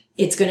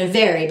 It's going to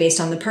vary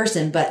based on the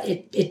person, but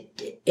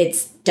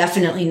it's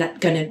definitely not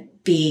going to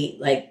be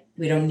like,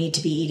 we don't need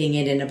to be eating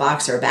it in a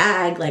box or a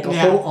bag, like a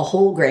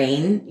whole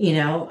grain,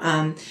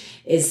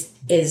 is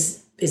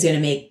going to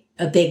make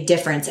a big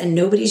difference, and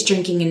nobody's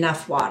drinking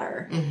enough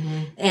water.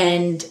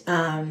 And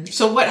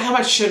so how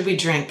much should we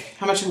drink?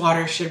 How much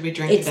water should we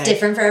drink it's a day?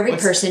 Different for every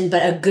person,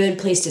 but a good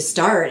place to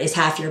start is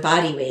half your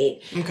body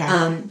weight.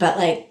 Okay. But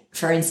like,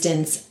 for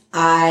instance,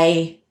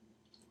 I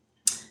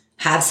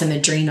have some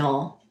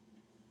adrenal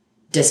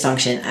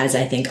dysfunction, as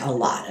I think a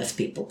lot of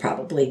people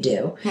probably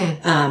do.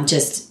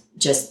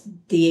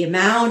 Just the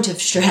amount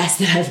of stress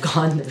that I've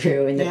gone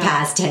through in the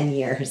past 10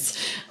 years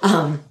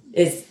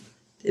is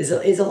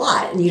a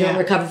lot, and you don't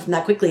recover from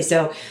that quickly.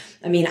 So,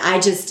 I mean,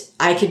 I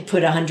could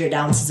put 100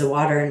 ounces of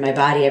water in my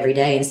body every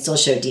day and still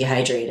show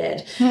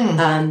dehydrated,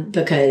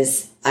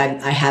 because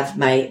I have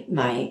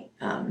my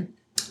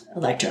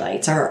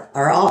electrolytes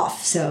are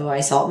off. So I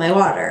salt my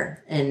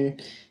water,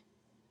 and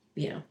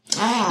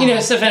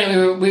it's so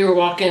funny. We were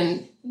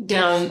walking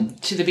down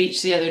to the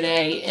beach the other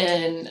day,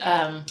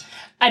 and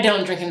I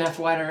don't drink enough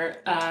water,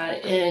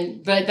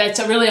 but that's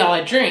really all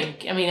I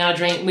drink. I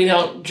mean, we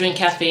don't drink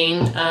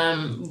caffeine,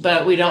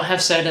 but we don't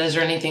have sodas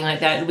or anything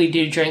like that. We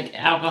do drink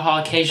alcohol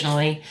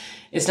occasionally.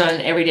 It's not an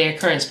everyday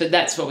occurrence, but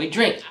that's what we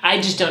drink. I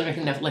just don't drink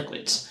enough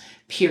liquids,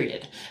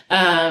 period.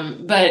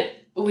 But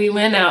we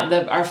went out,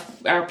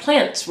 our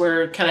plants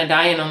were kind of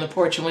dying on the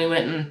porch, and we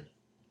went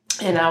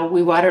and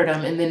we watered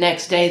them. And the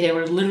next day they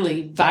were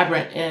literally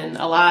vibrant and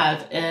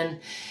alive.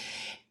 And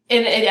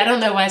I don't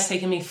know why it's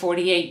taken me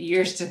 48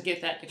 years to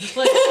get that to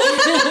click.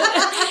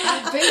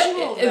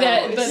 Visual,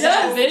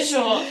 that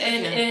visual,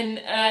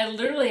 and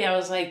literally, I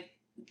was like,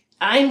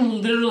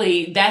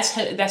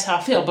 that's how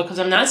I feel, because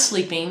I'm not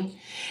sleeping,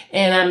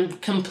 and I'm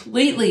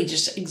completely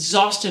just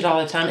exhausted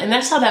all the time. And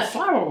that's how that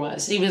flower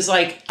was. He was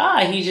like,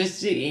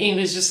 he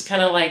was just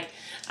kind of like,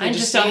 I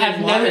just don't have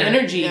no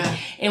energy. Yeah.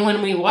 And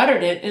when we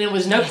watered it, and it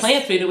was no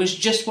plant food, it was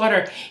just water,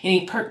 and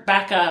he perked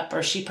back up,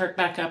 or she perked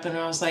back up, and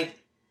I was like,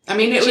 I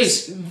mean, it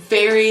was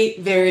very,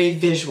 very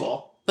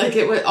visual. Like,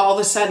 it was all of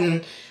a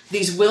sudden,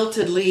 these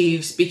wilted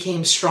leaves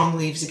became strong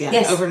leaves again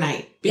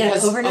overnight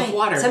because of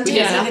water.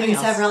 Sometimes even in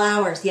several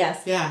hours.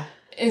 Yes. Yeah.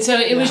 And so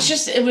it was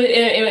just, it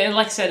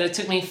like I said, it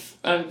took me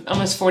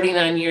almost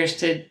 49 years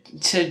to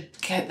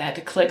get that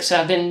to click. So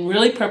I've been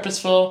really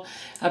purposeful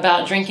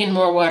about drinking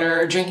more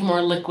water or drinking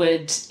more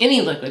liquids,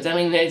 any liquids. I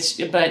mean,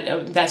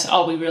 that's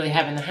all we really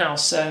have in the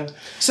house. So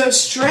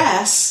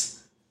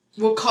stress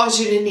will cause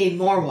you to need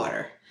more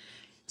water.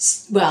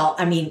 Well,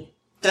 I mean,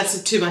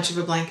 that's too much of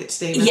a blanket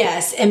statement.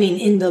 Yes. I mean,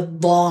 in the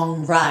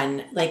long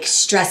run, like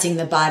stressing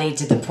the body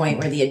to the point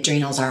where the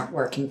adrenals aren't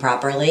working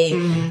properly,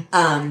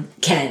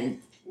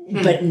 can,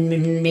 but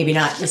maybe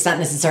not. It's not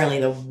necessarily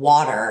the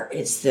water.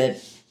 It's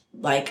the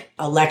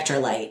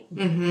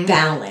electrolyte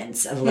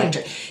balance of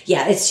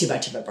Yeah. It's too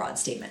much of a broad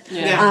statement.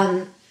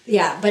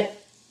 Yeah.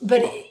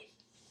 But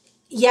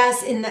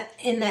yes, in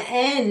the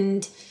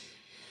end,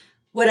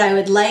 what I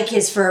would like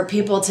is for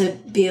people to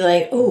be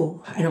like,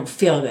 oh, I don't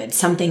feel good.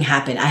 Something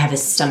happened. I have a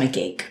stomach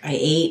ache. I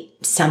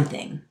ate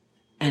something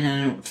and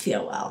I don't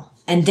feel well.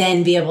 And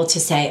then be able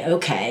to say,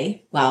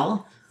 okay,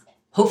 well,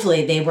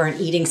 hopefully they weren't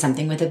eating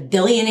something with 1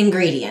 billion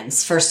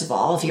ingredients. First of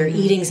all, if you're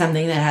eating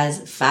something that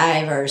has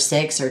 5 or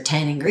 6 or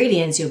 10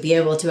 ingredients, you'll be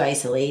able to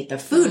isolate the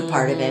food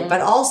part of it.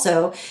 But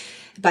also,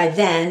 by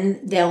then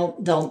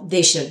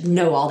they should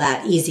know all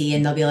that easy,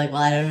 and they'll be like,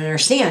 well, I don't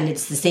understand.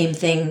 It's the same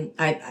thing.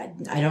 I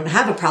don't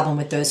have a problem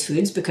with those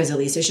foods because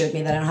ALISA showed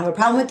me that I don't have a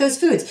problem with those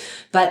foods.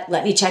 But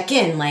let me check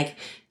in. Like,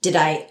 did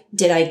I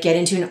get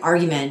into an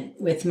argument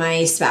with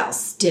my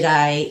spouse?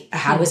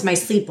 How was my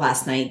sleep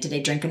last night? Did I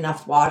drink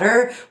enough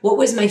water? What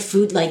was my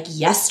food like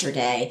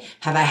yesterday?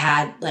 Have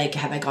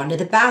I gone to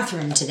the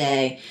bathroom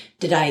today?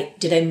 Did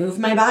I move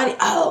my body?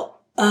 Oh,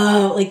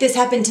 like this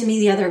happened to me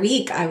the other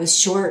week. I was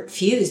short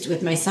fused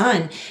with my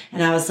son,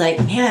 and I was like,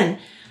 man,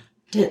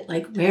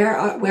 where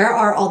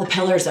are all the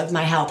pillars of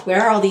my health?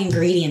 Where are all the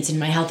ingredients in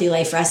my healthy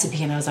life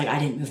recipe? And I was like, I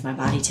didn't move my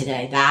body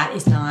today.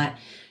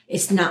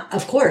 It's not,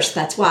 of course,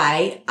 that's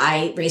why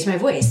I raise my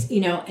voice,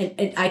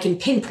 and I can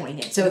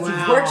pinpoint it. So if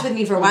you've worked with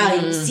me for a while,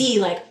 you can see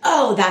like,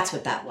 oh, that's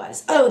what that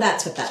was. Oh,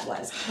 that's what that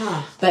was.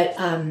 Huh. But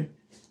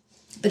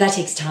that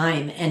takes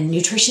time, and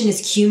nutrition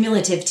is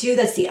cumulative too.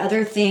 That's the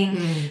other thing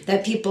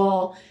that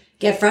people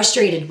get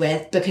frustrated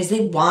with, because they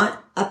want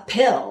a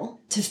pill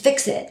to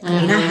fix it.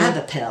 I mean, I have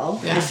a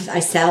pill. Yeah. I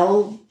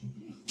sell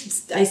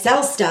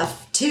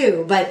stuff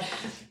too, but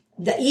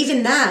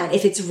even that,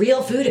 if it's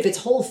real food, if it's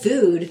whole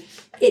food,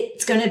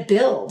 it's going to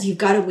build. You've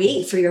got to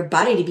wait for your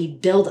body to be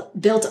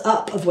built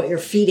up of what you're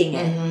feeding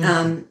it.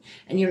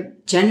 And you're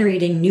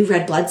generating new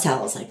red blood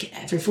cells like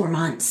every 4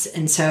 months.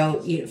 And so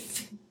you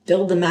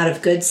build them out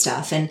of good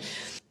stuff. And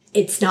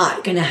it's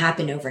not going to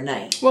happen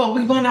overnight. Well,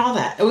 we want all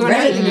that. We want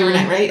everything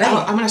overnight, right?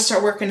 I'm going to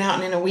start working out,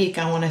 and in a week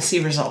I want to see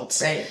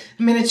results. Right.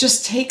 I mean, it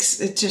just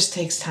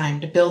takes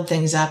time to build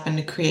things up and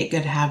to create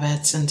good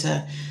habits and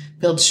to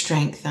build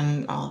strength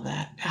and all of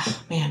that.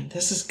 Oh, man,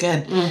 this is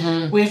good.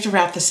 Mm-hmm. We have to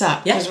wrap this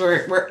up because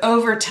we're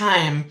over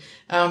time.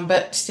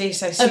 But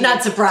Stace, I'm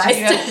not surprised.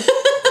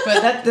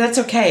 But that's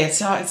okay.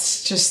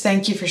 It's just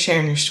thank you for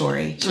sharing your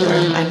story.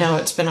 I know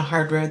it's been a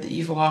hard road that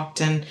you've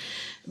walked,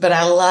 but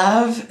I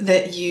love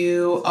that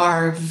you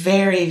are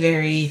very,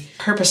 very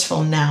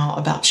purposeful now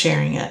about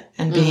sharing it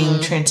and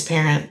being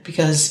transparent,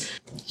 because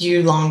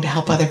you long to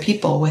help other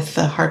people with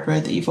the hard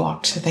road that you've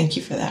walked. So thank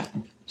you for that.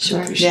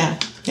 Sure. Yeah.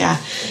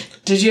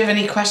 Did you have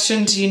any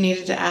questions you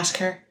needed to ask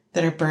her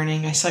that are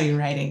burning? I saw you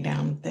writing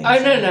down things. Oh,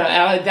 no.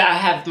 I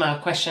have my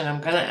question.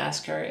 I'm going to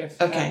ask her.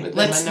 Okay.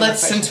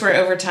 Let's since we're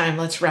over time,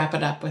 let's wrap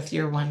it up with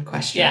your one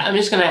question. Yeah, I'm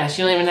just going to ask.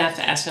 You don't even have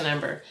to ask a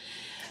number.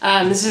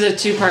 This is a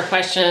 2-part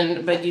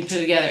question, but you put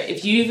it together.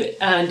 If you,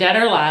 dead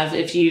or alive,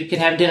 if you could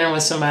have dinner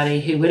with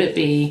somebody, who would it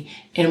be,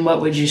 and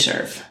what would you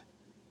serve?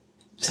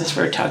 Since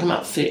we're talking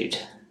about food.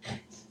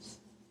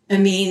 I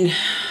mean,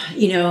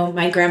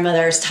 my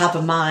grandmother is top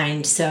of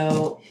mind.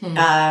 So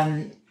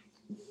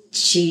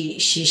she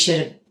should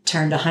have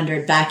turned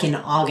 100 back in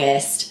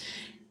August.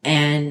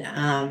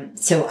 And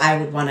so I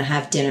would want to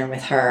have dinner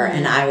with her,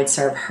 and I would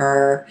serve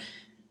her.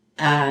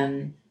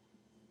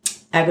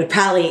 I would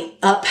probably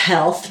up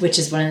health, which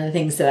is one of the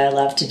things that I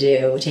love to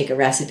do, take a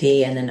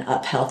recipe and then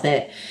up health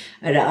it.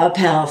 I'd up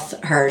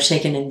health her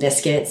chicken and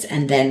biscuits,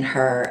 and then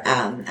her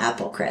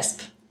apple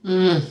crisp.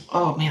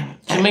 Oh, man.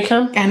 Can we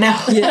come? I know.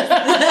 Yeah.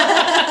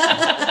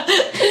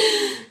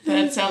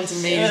 That sounds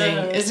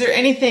amazing. Is there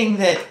anything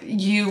that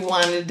you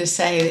wanted to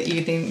say that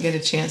you didn't get a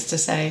chance to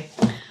say?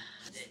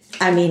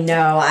 I mean,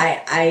 no.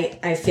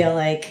 I feel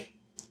like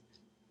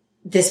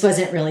this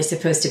wasn't really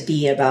supposed to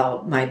be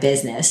about my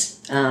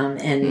business.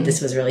 And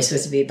this was really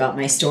supposed to be about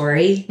my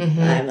story.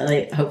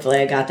 Hopefully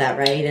I got that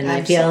right. And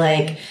Absolutely.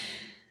 I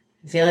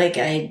feel like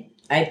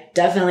I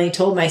definitely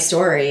told my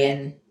story,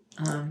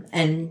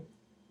 and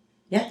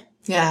yeah.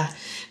 Yeah.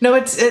 No,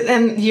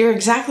 and you're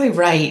exactly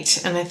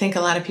right. And I think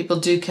a lot of people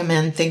do come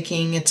in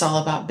thinking it's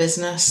all about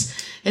business.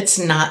 It's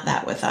not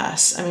that with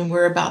us. I mean,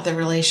 we're about the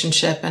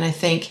relationship. And I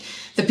think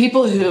the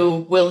people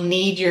who will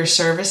need your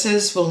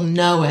services will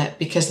know it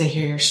because they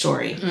hear your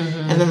story.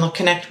 And then they'll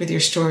connect with your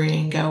story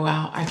and go,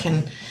 wow, I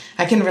can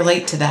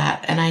relate to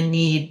that. And I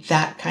need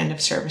that kind of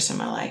service in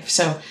my life.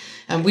 So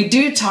we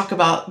do talk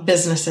about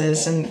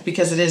businesses, and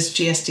because it is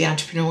GSD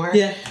Entrepreneur,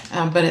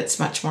 but it's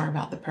much more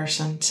about the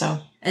person. So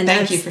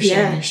thank you for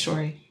sharing your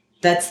story.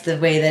 That's the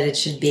way that it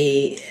should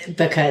be,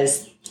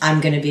 because I'm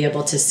going to be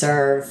able to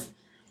serve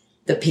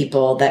the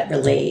people that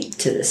relate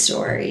to the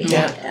story,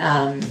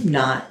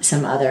 not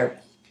some other,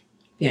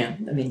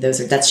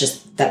 that's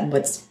just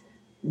what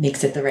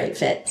makes it the right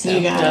fit. So.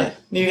 You got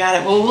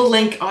it. Well, we'll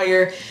link all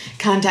your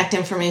contact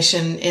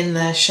information in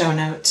the show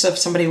notes. So if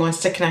somebody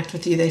wants to connect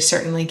with you, they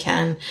certainly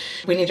can.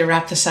 We need to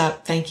wrap this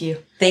up. Thank you.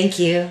 Thank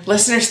you.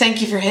 Listeners,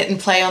 thank you for hitting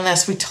play on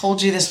this. We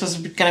told you this was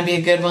going to be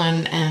a good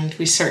one, and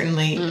we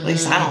certainly, at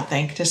least I don't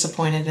think,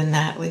 disappointed in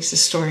that. At least the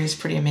story is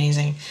pretty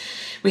amazing.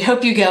 We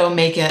hope you go and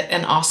make it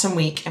an awesome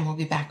week, and we'll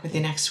be back with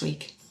you next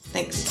week.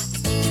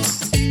 Thanks.